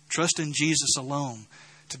through. Trust in Jesus alone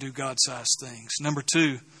to do God-sized things. Number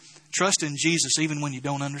 2, trust in Jesus even when you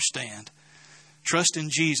don't understand. Trust in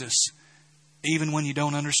Jesus even when you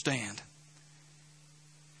don't understand.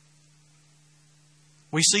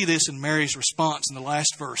 We see this in Mary's response in the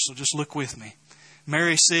last verse, so just look with me.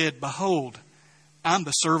 Mary said, behold, I'm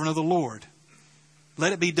the servant of the Lord.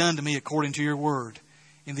 Let it be done to me according to your word.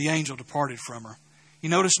 And the angel departed from her. You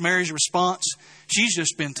notice Mary's response? She's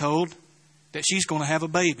just been told that she's going to have a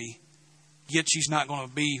baby, yet she's not going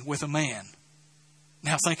to be with a man.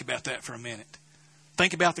 Now think about that for a minute.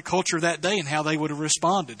 Think about the culture of that day and how they would have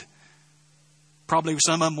responded. Probably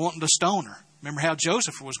some of them wanting to stone her. Remember how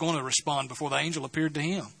Joseph was going to respond before the angel appeared to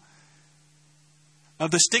him.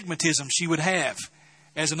 Of the stigmatism she would have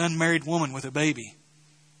as an unmarried woman with a baby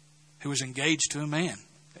who was engaged to a man,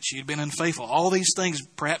 that she had been unfaithful. All these things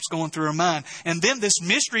perhaps going through her mind. And then this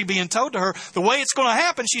mystery being told to her, the way it's going to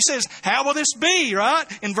happen, she says, how will this be, right?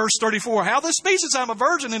 In verse 34, how will this be since I'm a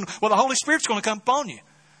virgin and well, the Holy Spirit's going to come upon you?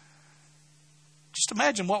 Just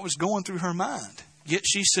imagine what was going through her mind. Yet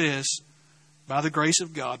she says, by the grace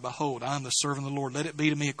of God, behold, I am the servant of the Lord. Let it be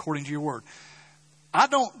to me according to your word.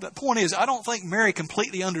 The point is, I don't think Mary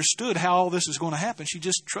completely understood how all this is going to happen. She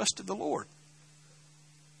just trusted the Lord.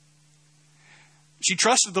 She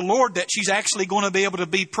trusted the Lord that she's actually going to be able to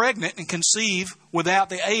be pregnant and conceive without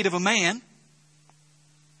the aid of a man.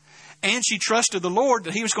 And she trusted the Lord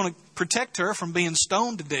that He was going to protect her from being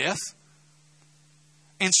stoned to death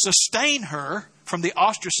and sustain her from the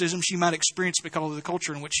ostracism she might experience because of the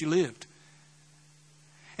culture in which she lived.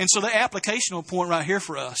 And so the applicational point right here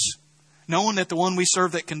for us, knowing that the one we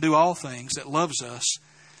serve that can do all things, that loves us,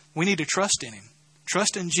 we need to trust in Him.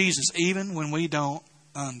 Trust in Jesus even when we don't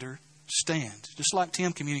understand. Just like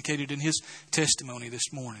Tim communicated in his testimony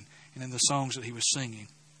this morning and in the songs that he was singing.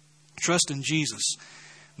 Trust in Jesus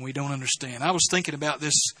when we don't understand. I was thinking about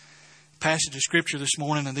this passage of Scripture this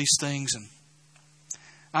morning and these things, and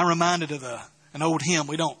I'm reminded of an old hymn.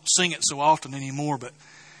 We don't sing it so often anymore,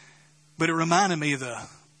 but it reminded me of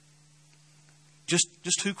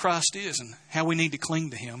just who Christ is and how we need to cling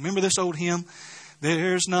to Him. Remember this old hymn?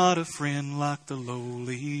 There's not a friend like the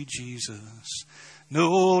lowly Jesus.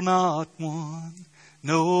 No, not one.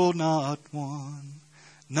 No, not one.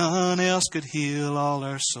 None else could heal all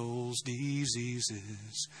our souls'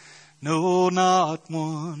 diseases. No, not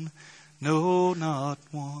one. No, not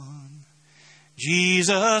one.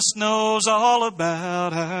 Jesus knows all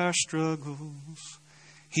about our struggles.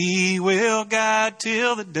 He will guide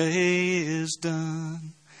till the day is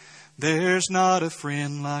done. There's not a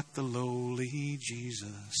friend like the lowly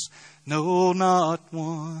Jesus. No, not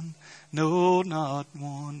one. No, not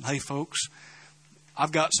one. Hey, folks,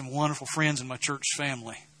 I've got some wonderful friends in my church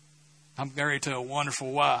family. I'm married to a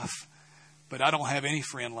wonderful wife, but I don't have any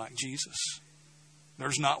friend like Jesus.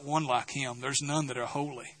 There's not one like Him. There's none that are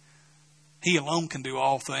holy. He alone can do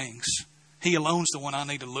all things. He alone's the one I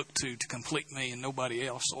need to look to complete me and nobody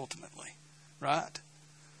else ultimately. Right?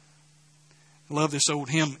 I love this old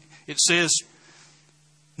hymn. It says,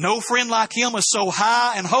 no friend like Him is so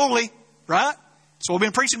high and holy. Right? So we've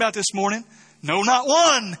been preaching about this morning. No, not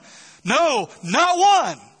one. No, not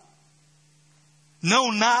one.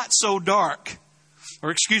 No, not so dark.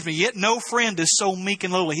 Or yet no friend is so meek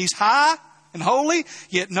and lowly. He's high and holy,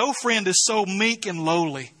 yet no friend is so meek and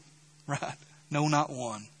lowly. Right? No, not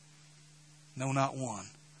one. No, not one.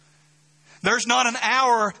 There's not an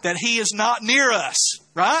hour that He is not near us.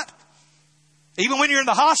 Right? Even when you're in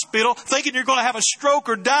the hospital thinking you're going to have a stroke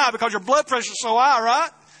or die because your blood pressure is so high, right?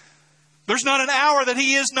 There's not an hour that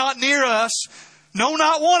He is not near us. No,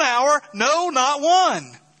 not 1 hour. No, not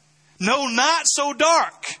one. No, not so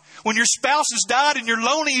dark. When your spouse has died and you're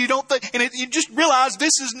lonely, you don't think, and you just realize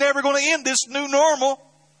this is never going to end, this new normal.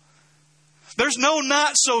 There's no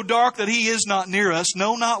not so dark that He is not near us.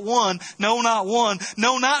 No, not one. No, not one.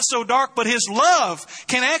 No, not so dark, but His love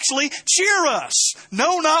can actually cheer us.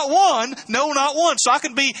 No, not one. No, not one. So I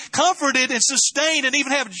can be comforted and sustained and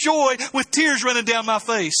even have joy with tears running down my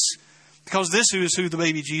face. Because this is who the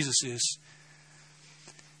baby Jesus is.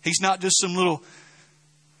 He's not just some little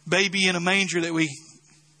baby in a manger that we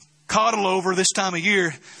coddle over this time of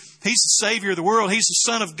year. He's the Savior of the world. He's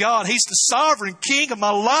the Son of God. He's the sovereign King of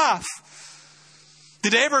my life.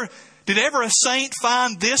 Did ever a saint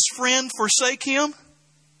find this friend forsake him?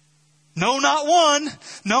 No, not one.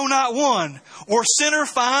 No, not one. Or sinner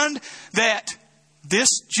find that this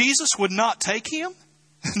Jesus would not take him?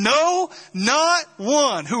 No, not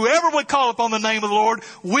one. Whoever would call upon the name of the Lord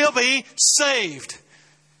will be saved.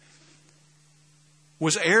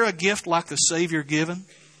 Was there a gift like the Savior given?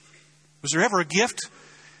 Was there ever a gift?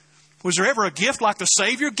 Was there ever a gift like the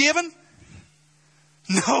Savior given?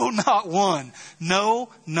 No, not one. No,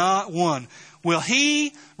 not one. Will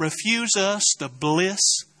He refuse us the bliss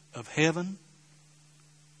of heaven?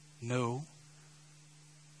 No,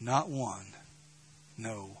 not one.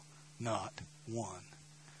 No, not one.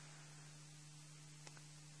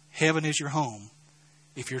 Heaven is your home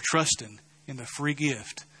if you're trusting in the free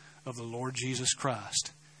gift of the Lord Jesus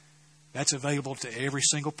Christ. That's available to every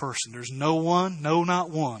single person. There's no one, no, not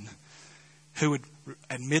one, who would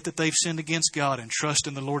admit that they've sinned against God and trust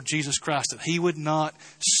in the Lord Jesus Christ, that He would not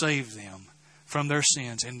save them from their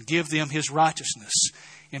sins and give them His righteousness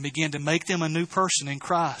and begin to make them a new person in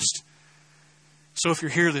Christ. So if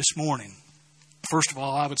you're here this morning, first of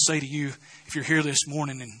all, I would say to you, if you're here this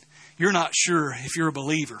morning and you're not sure if you're a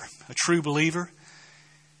believer, a true believer,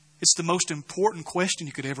 it's the most important question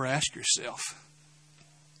you could ever ask yourself.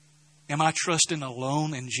 Am I trusting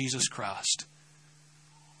alone in Jesus Christ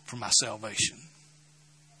for my salvation?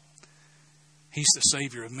 He's the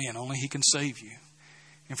Savior of men. Only He can save you.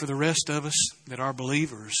 And for the rest of us that are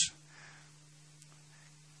believers,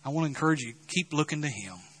 I want to encourage you, keep looking to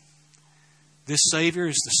Him. This Savior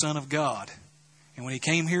is the Son of God. And when He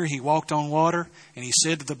came here, He walked on water. And He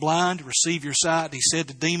said to the blind, receive your sight. He said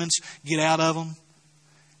to demons, get out of them.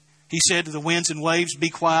 He said to the winds and waves, be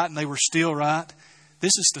quiet, and they were still, right?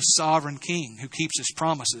 This is the sovereign King who keeps His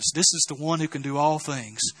promises. This is the one who can do all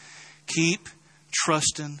things. Keep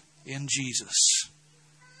trusting in Jesus.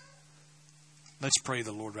 Let's pray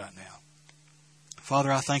the Lord right now.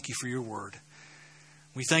 Father, I thank You for Your word.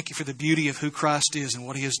 We thank You for the beauty of who Christ is and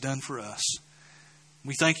what He has done for us.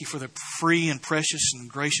 We thank You for the free and precious and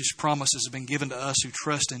gracious promises that have been given to us who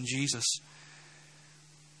trust in Jesus.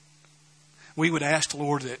 We would ask,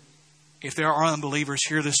 Lord, that if there are unbelievers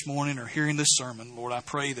here this morning or hearing this sermon, Lord, I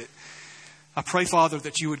pray, Father,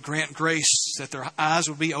 that You would grant grace, that their eyes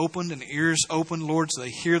would be opened and ears opened, Lord, so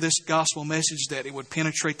they hear this gospel message, that it would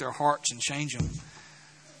penetrate their hearts and change them.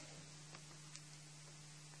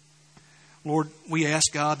 Lord, we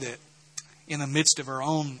ask, God, that in the midst of our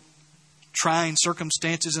own trying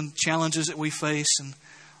circumstances and challenges that we face, and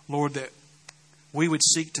Lord, that we would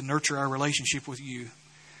seek to nurture our relationship with You,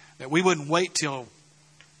 that we wouldn't wait till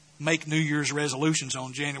make New Year's resolutions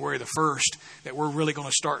on January the 1st, that we're really going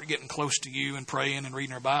to start getting close to You and praying and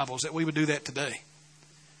reading our Bibles, that we would do that today.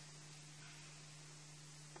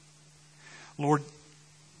 Lord,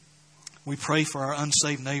 we pray for our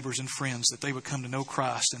unsaved neighbors and friends, that they would come to know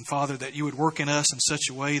Christ. And Father, that You would work in us in such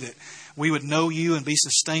a way that we would know You and be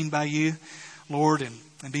sustained by You, Lord,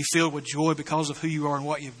 and be filled with joy because of who You are and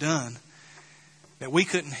what You've done, that we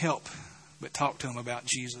couldn't help but talk to them about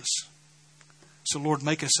Jesus. So, Lord,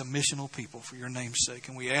 make us a missional people for Your name's sake.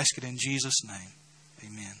 And we ask it in Jesus' name.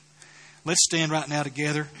 Amen. Let's stand right now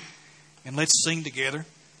together and let's sing together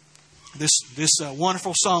this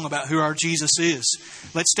wonderful song about who our Jesus is.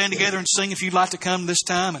 Let's stand together and sing. If you'd like to come this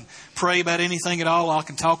time and pray about anything at all, I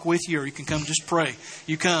can talk with you, or you can come just pray.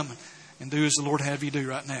 You come and do as the Lord have you do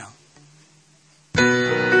right now.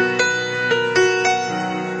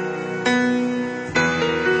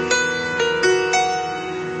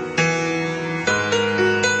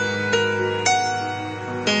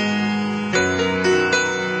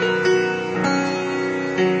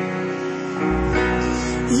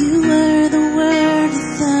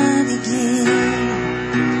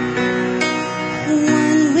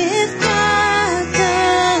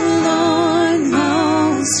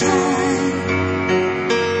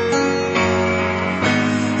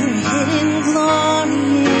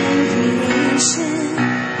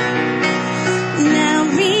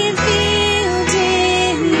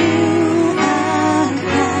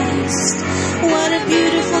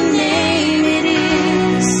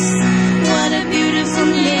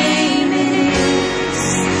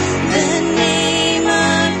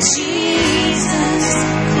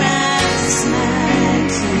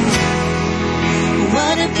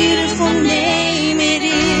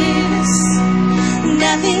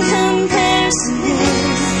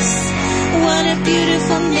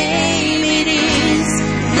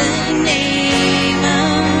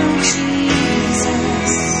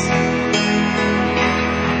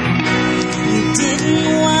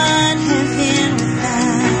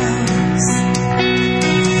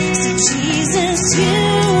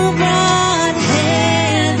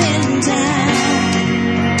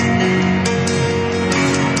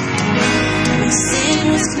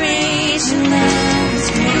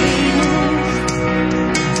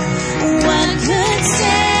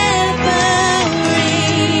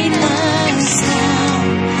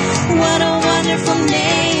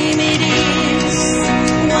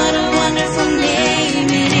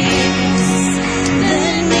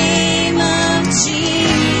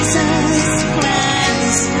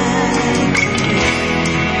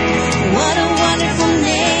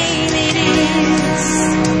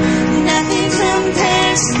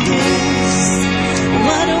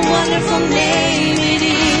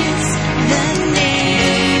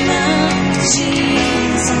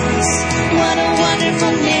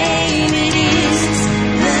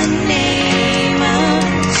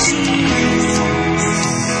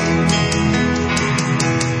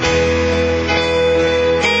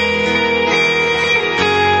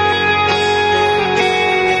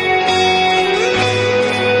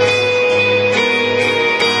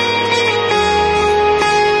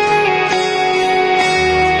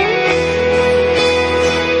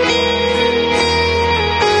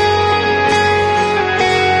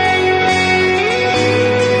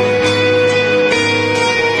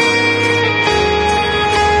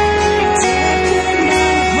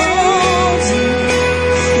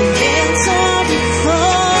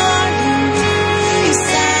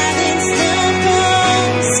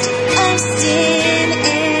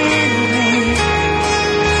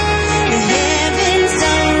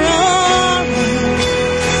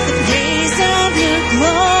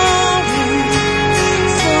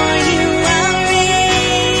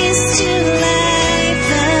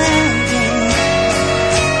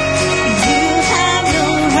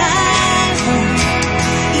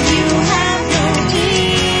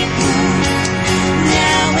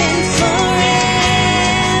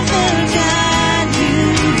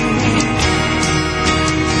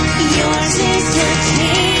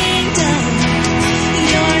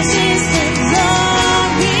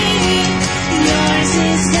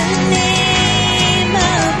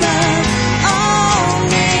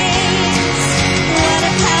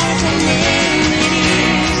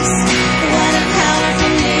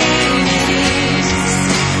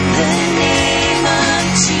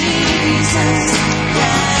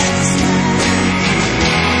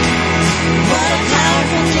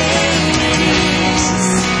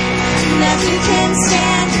 can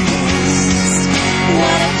stand against?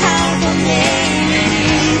 What a powerful name it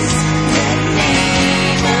is, the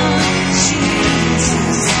name of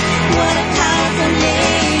Jesus. What a powerful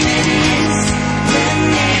name it is, the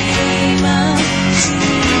name of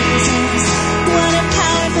Jesus. What a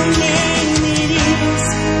powerful name it is,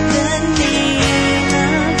 the name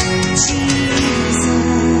of Jesus.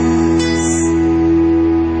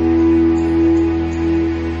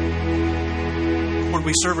 Lord,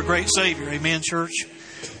 we serve a great Savior. Amen, church.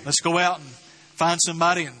 Let's go out and find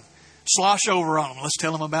somebody and slosh over on them. Let's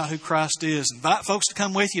tell them about who Christ is. Invite folks to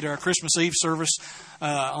come with you to our Christmas Eve service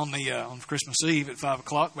on Christmas Eve at 5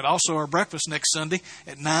 o'clock, but also our breakfast next Sunday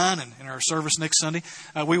at 9 and our service next Sunday.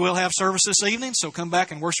 We will have service this evening, so come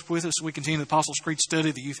back and worship with us as we continue the Apostles' Creed study.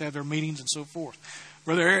 The youth have their meetings and so forth.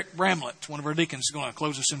 Brother Eric Bramlett, one of our deacons, is going to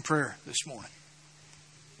close us in prayer this morning.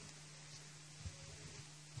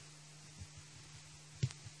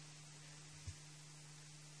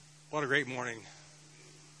 What a great morning.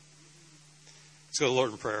 Let's go to the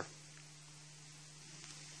Lord in prayer.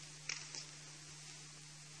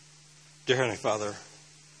 Dear Heavenly Father,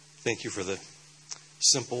 thank you for the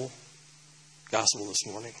simple gospel this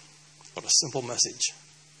morning. What a simple message.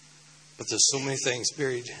 But there's so many things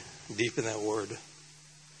buried deep in that word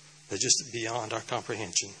that just beyond our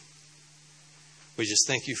comprehension. We just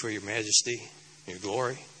thank you for your majesty, your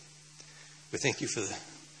glory. We thank you for the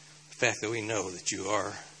fact that we know that you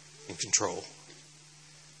are in control.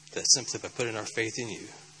 That simply by putting our faith in you,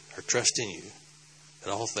 our trust in you,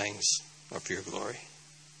 that all things are for your glory.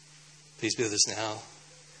 Please be with us now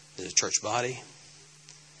as a church body.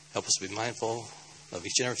 Help us be mindful of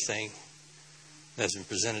each and everything that has been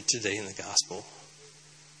presented today in the gospel.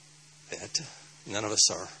 That none of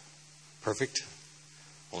us are perfect.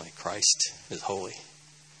 Only Christ is holy.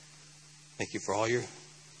 Thank you for all your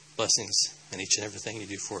blessings and each and everything you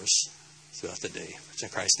do for us throughout the day. It's in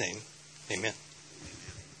Christ's name. Amen.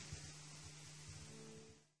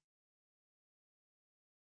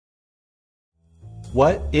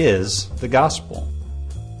 What is the gospel?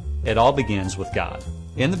 It all begins with God.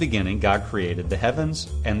 In the beginning, God created the heavens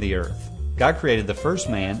and the earth. God created the first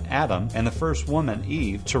man, Adam, and the first woman,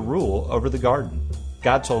 Eve, to rule over the garden.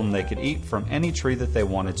 God told them they could eat from any tree that they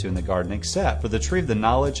wanted to in the garden except for the tree of the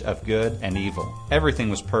knowledge of good and evil. Everything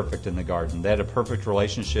was perfect in the garden. They had a perfect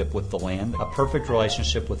relationship with the land, a perfect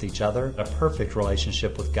relationship with each other, a perfect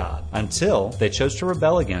relationship with God, until they chose to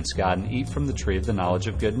rebel against God and eat from the tree of the knowledge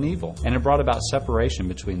of good and evil. And it brought about separation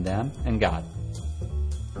between them and God.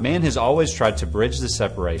 Man has always tried to bridge the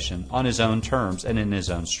separation on his own terms and in his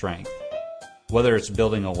own strength. Whether it's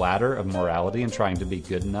building a ladder of morality and trying to be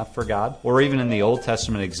good enough for God, or even in the Old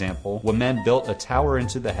Testament example, when men built a tower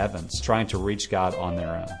into the heavens trying to reach God on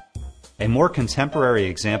their own. A more contemporary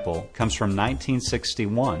example comes from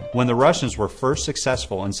 1961, when the Russians were first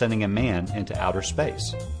successful in sending a man into outer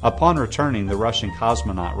space. Upon returning, the Russian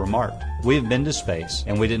cosmonaut remarked, "We have been to space,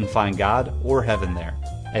 and we didn't find God or heaven there."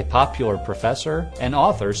 A popular professor and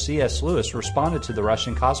author, C.S. Lewis, responded to the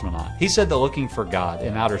Russian cosmonaut. He said that looking for God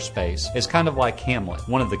in outer space is kind of like Hamlet,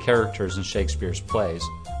 one of the characters in Shakespeare's plays,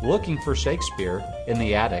 looking for Shakespeare in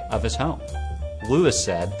the attic of his home. Lewis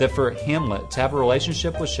said that for Hamlet to have a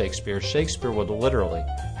relationship with Shakespeare, Shakespeare would literally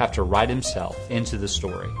have to write himself into the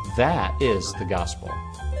story. That is the gospel.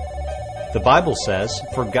 The Bible says,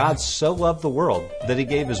 "For God so loved the world that he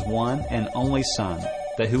gave his one and only Son,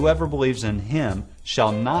 that whoever believes in him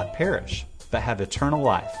shall not perish, but have eternal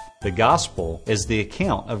life." The gospel is the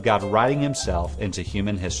account of God writing himself into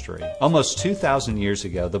human history. Almost 2,000 years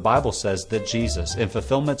ago, the Bible says that Jesus, in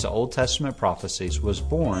fulfillment to Old Testament prophecies, was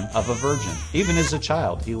born of a virgin. Even as a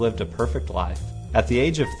child, he lived a perfect life. At the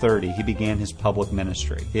age of 30, he began his public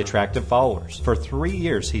ministry. He attracted followers. For 3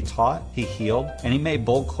 years, he taught, he healed, and he made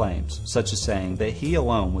bold claims, such as saying that he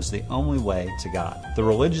alone was the only way to God. The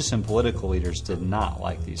religious and political leaders did not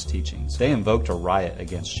like these teachings. They invoked a riot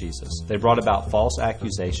against Jesus. They brought about false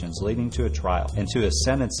accusations leading to a trial and to a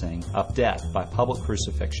sentencing of death by public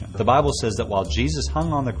crucifixion. The Bible says that while Jesus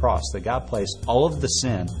hung on the cross, that God placed all of the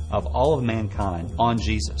sin of all of mankind on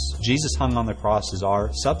Jesus. Jesus hung on the cross as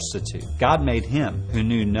our substitute. God made him, who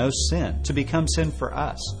knew no sin, to become sin for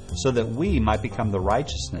us, so that we might become the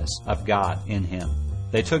righteousness of God in him.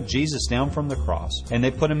 They took Jesus down from the cross, and they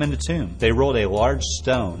put him in a tomb. They rolled a large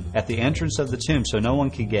stone at the entrance of the tomb so no one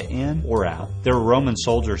could get in or out. There were Roman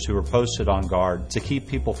soldiers who were posted on guard to keep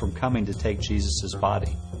people from coming to take Jesus'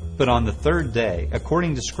 body. But on the third day,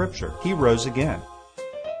 according to Scripture, he rose again.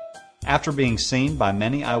 After being seen by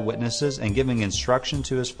many eyewitnesses and giving instruction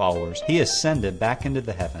to his followers, he ascended back into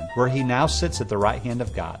the heaven, where he now sits at the right hand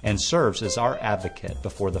of God and serves as our advocate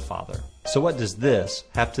before the Father. So what does this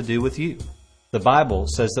have to do with you? The Bible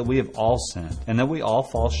says that we have all sinned and that we all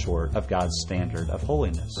fall short of God's standard of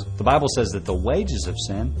holiness. The Bible says that the wages of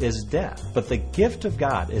sin is death, but the gift of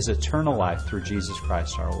God is eternal life through Jesus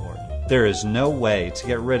Christ our Lord. There is no way to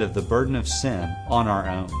get rid of the burden of sin on our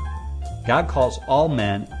own. God calls all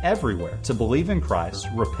men everywhere to believe in Christ,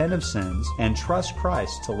 repent of sins, and trust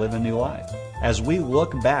Christ to live a new life. As we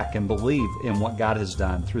look back and believe in what God has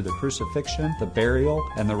done through the crucifixion, the burial,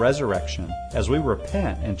 and the resurrection, as we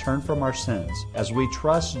repent and turn from our sins, as we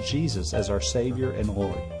trust Jesus as our Savior and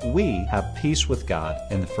Lord, we have peace with God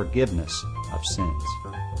and the forgiveness of sins.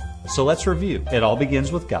 So let's review. It all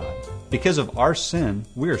begins with God. Because of our sin,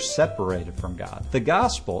 we are separated from God. The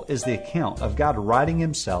gospel is the account of God writing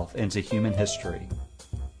Himself into human history.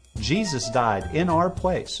 Jesus died in our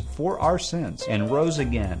place for our sins and rose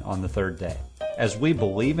again on the third day. As we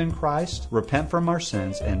believe in Christ, repent from our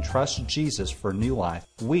sins, and trust Jesus for new life,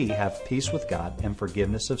 we have peace with God and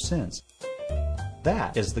forgiveness of sins.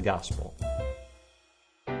 That is the gospel.